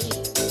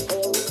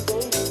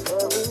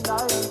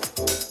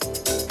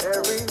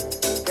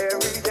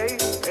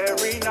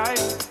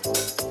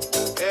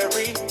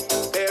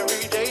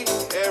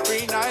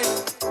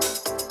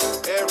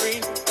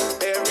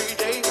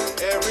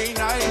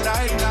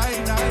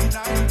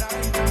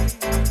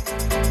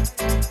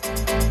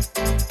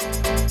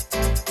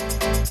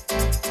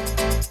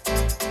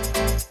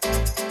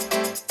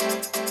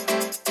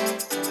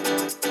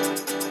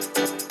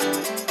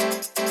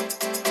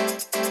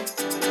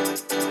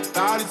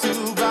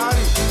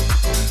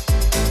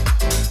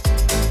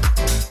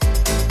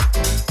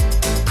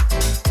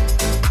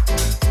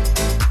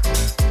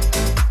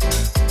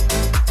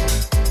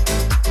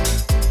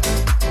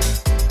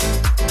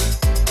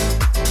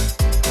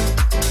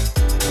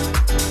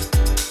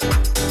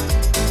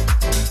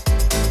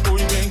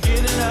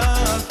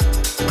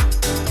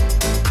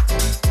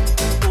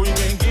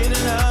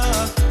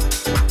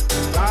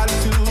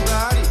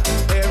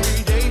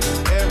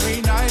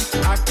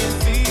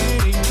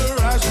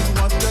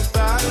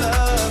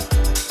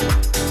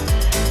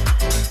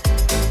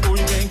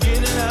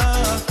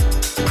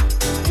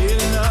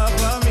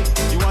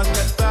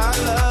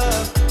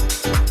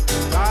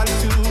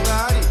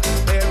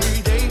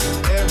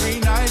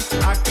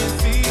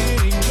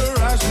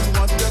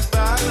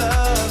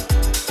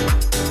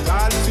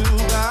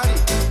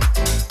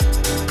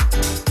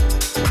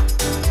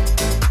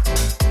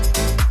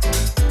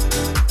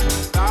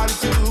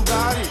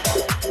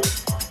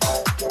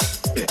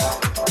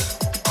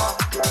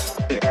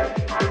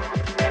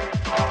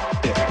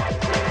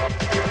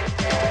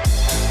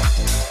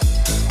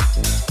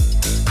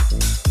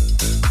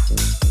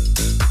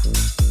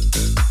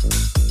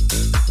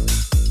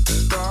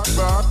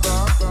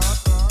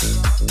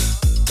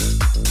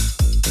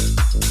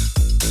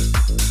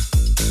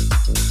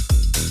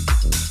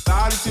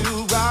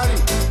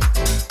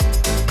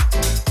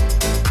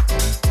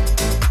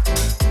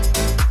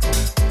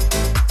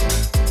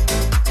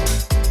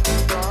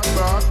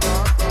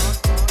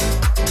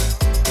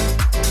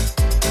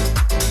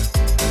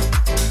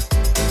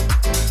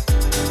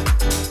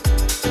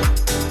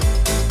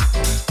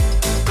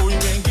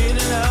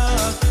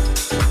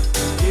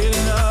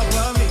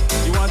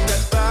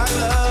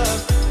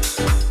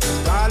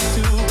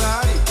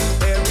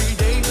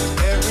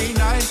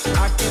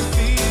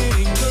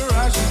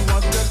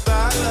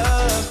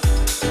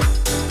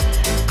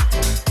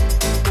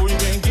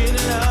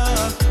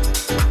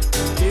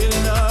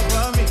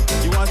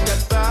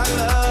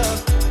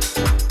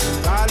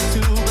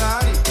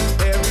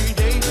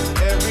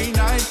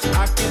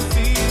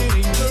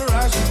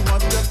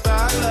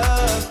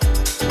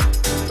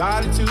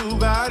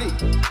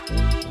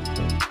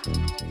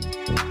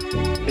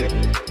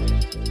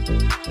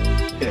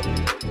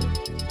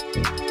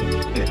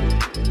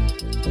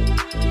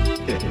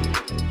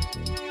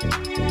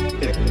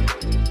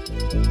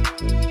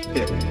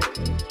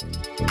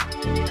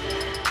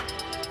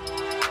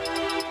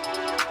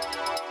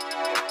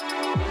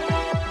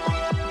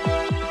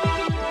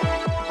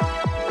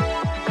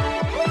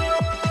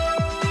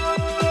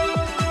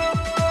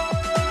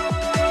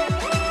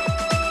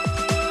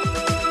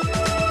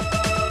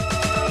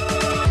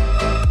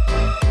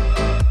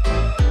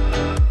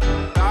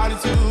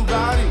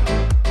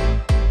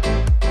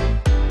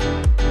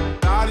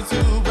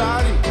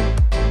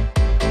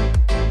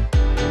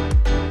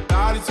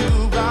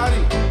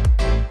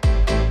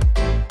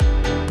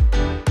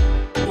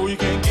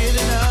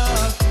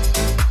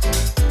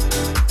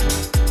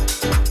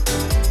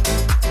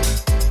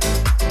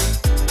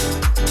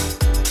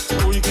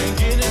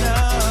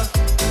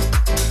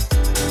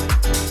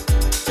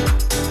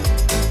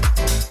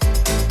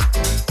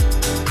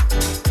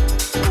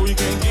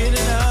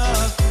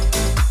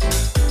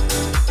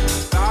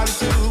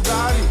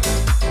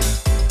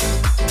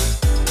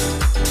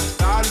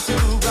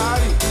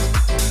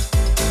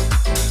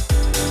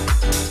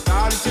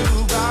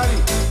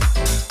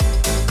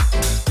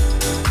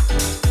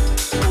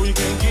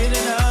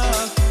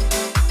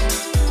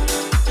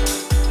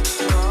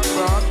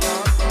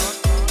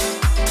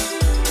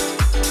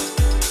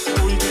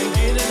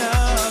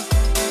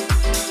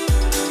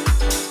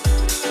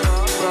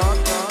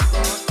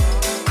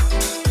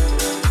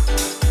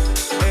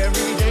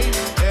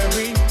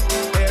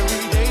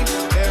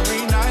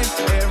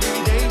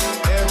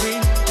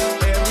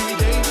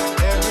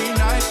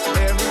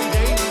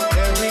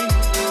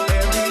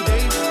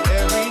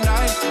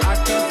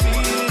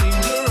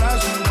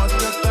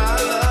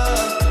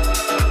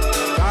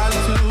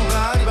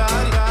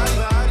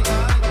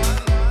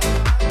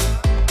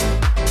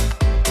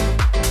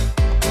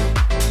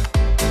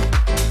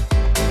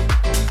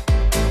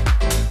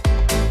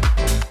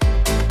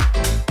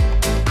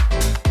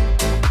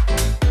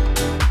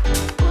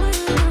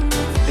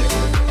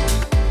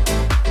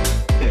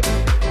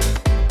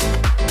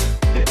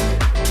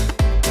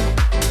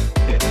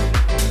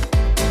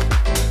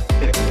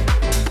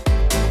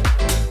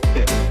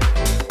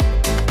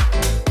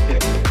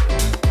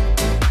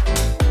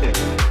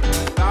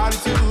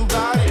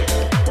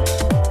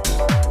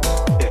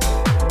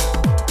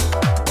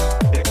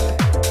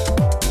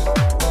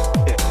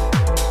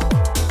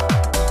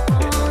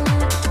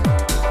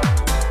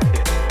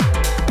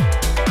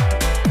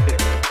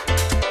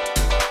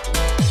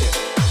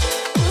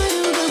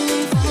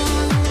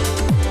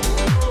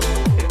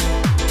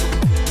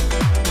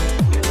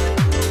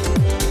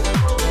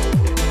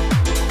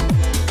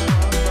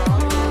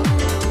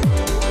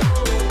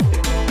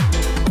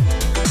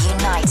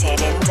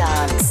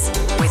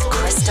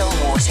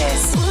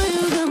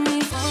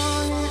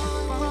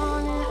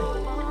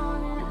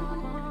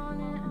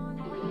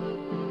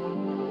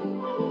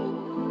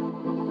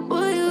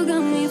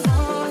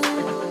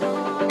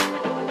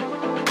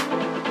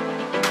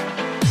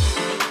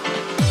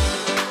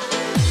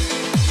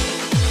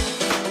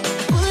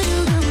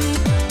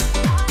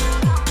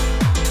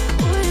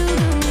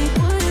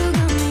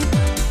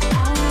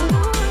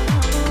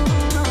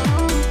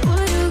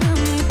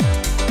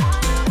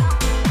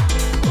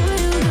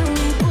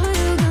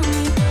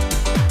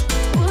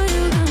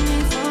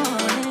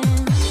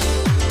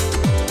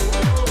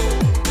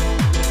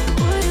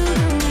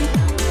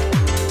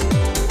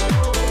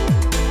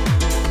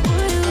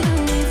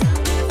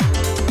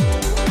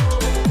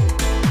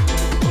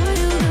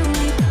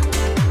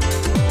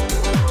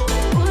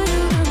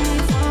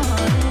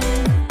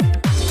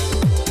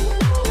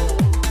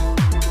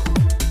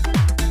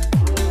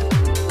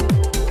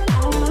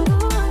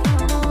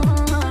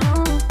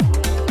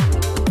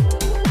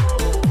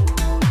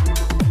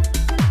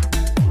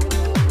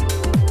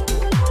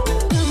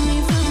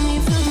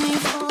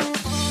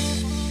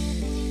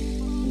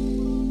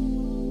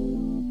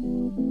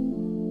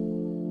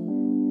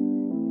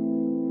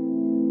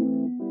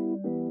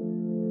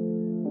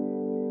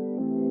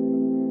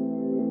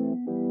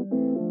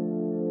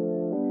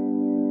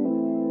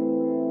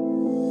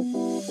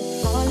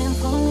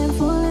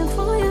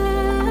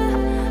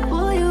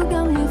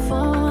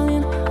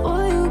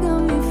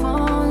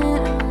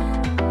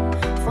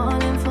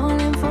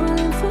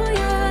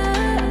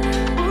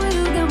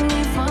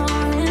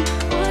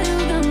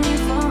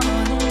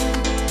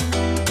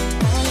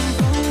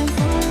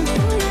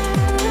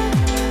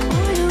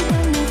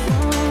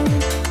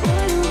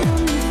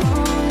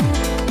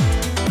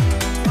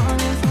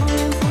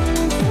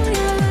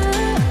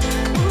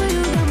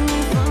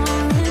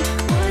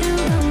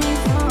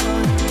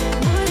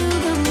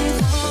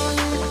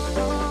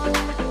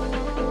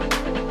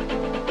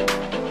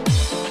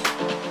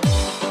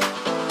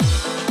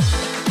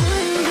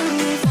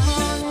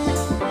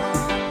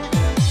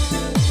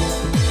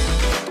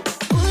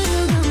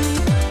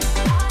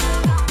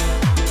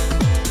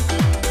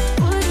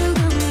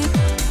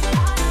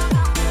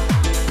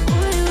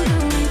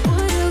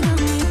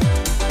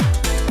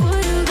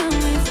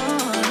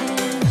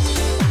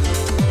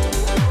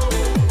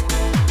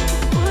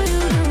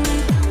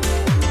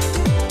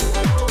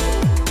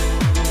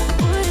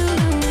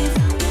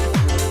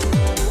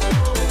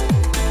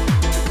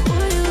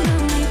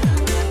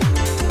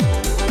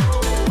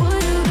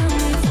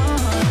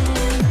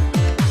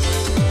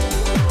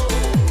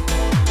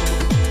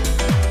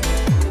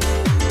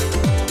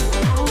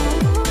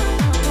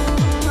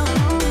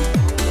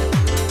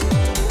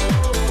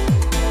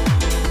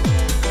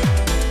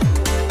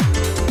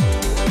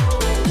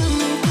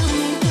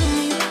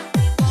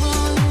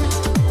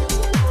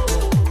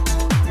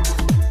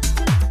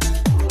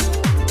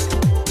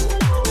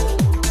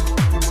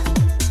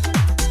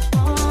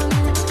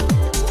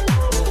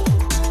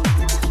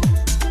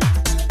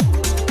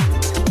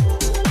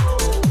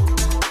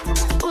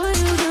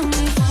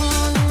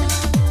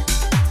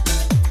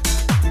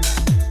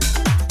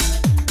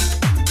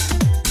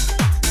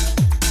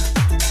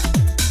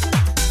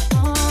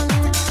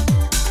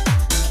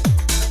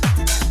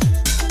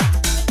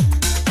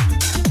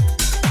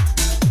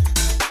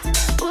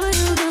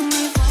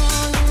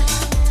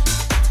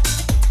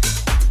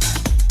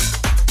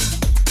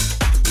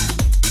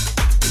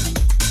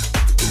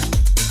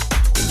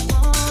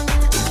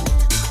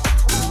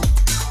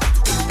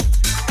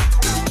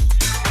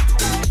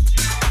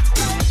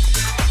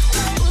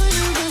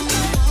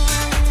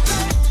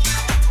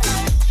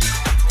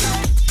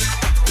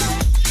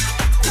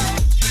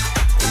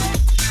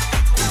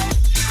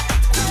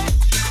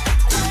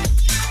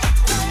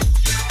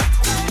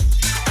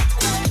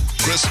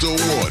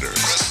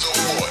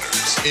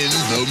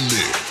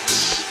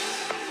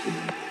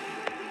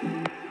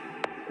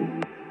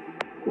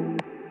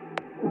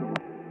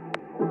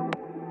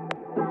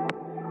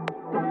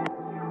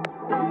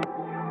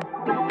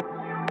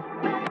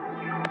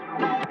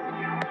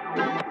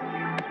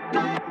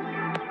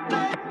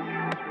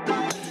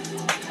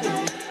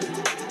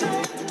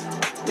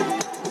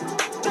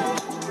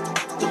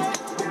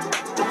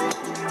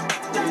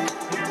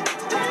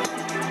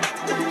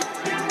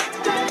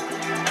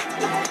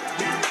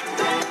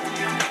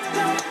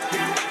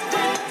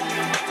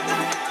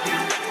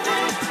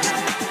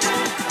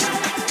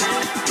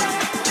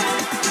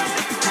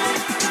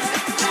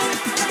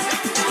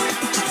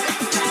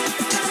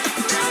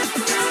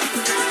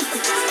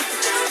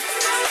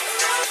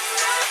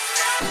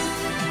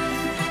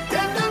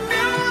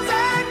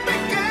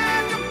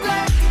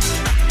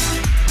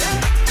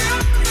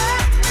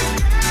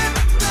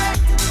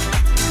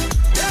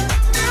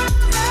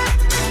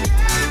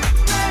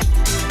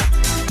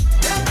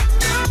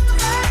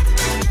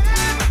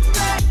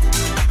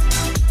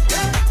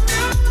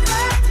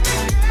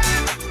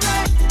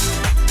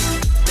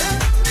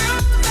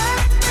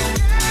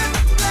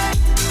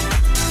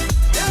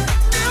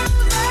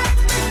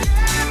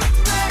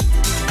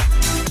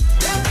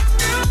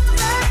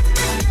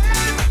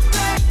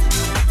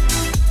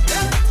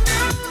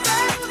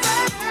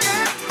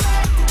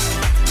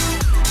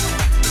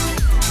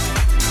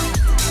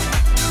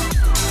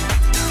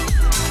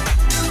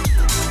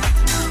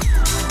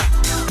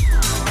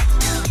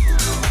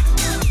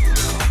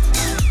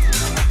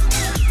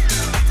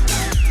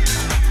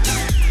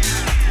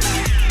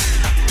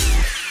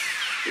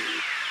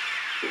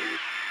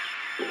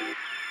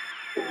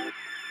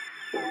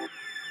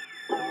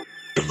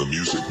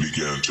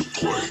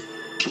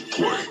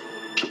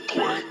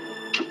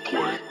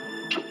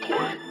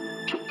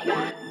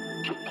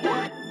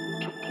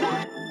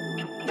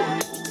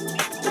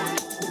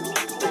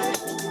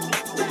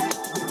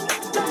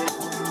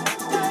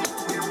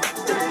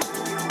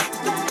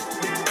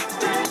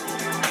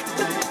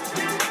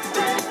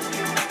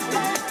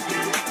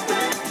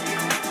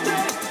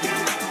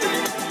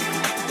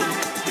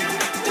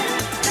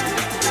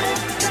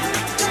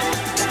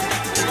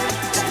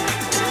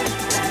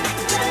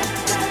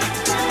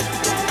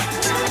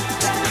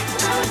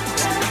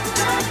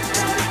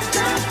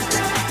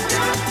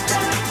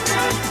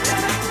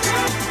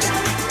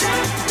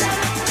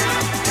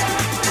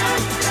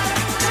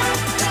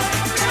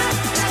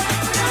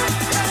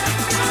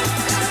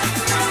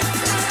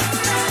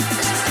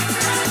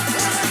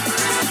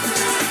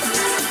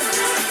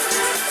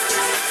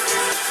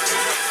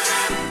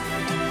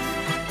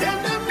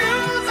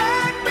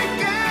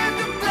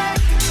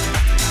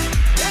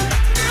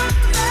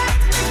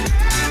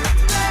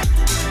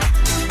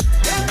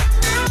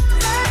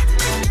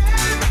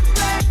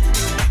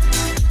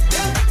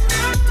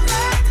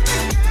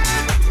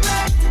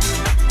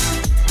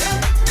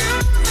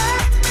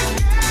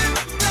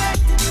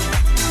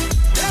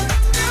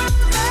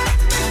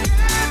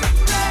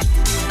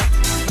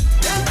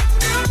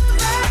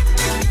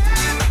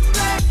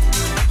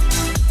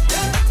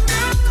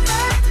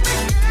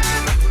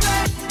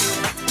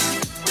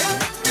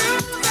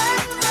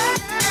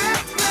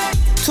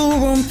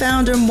 Toolroom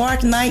founder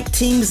Mark Knight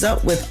teams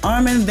up with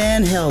Armand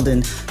Van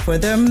Helden for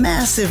their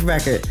massive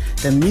record,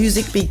 The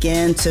Music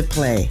Began to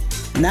Play.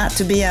 Not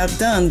to be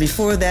outdone,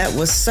 before that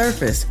was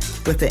Surface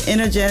with the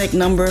energetic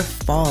number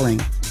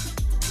Falling.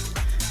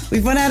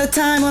 We've run out of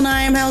time on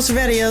I Am House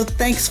Radio.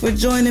 Thanks for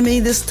joining me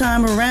this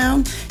time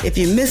around. If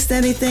you missed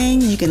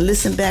anything, you can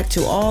listen back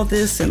to all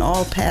this and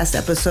all past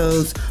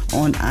episodes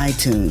on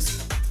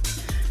iTunes.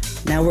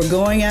 Now we're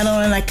going out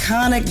on an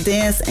iconic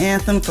dance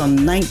anthem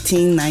from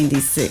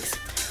 1996.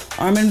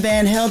 Armand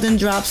Van Helden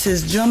drops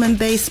his drum and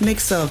bass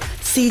mix of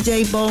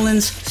CJ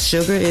Boland's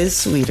Sugar is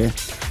Sweeter.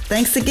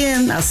 Thanks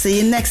again. I'll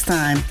see you next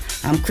time.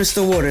 I'm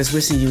Crystal Waters,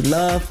 wishing you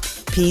love,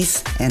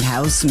 peace, and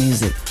house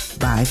music.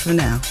 Bye for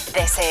now.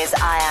 This is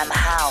I Am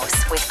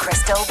House with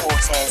Crystal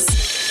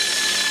Waters.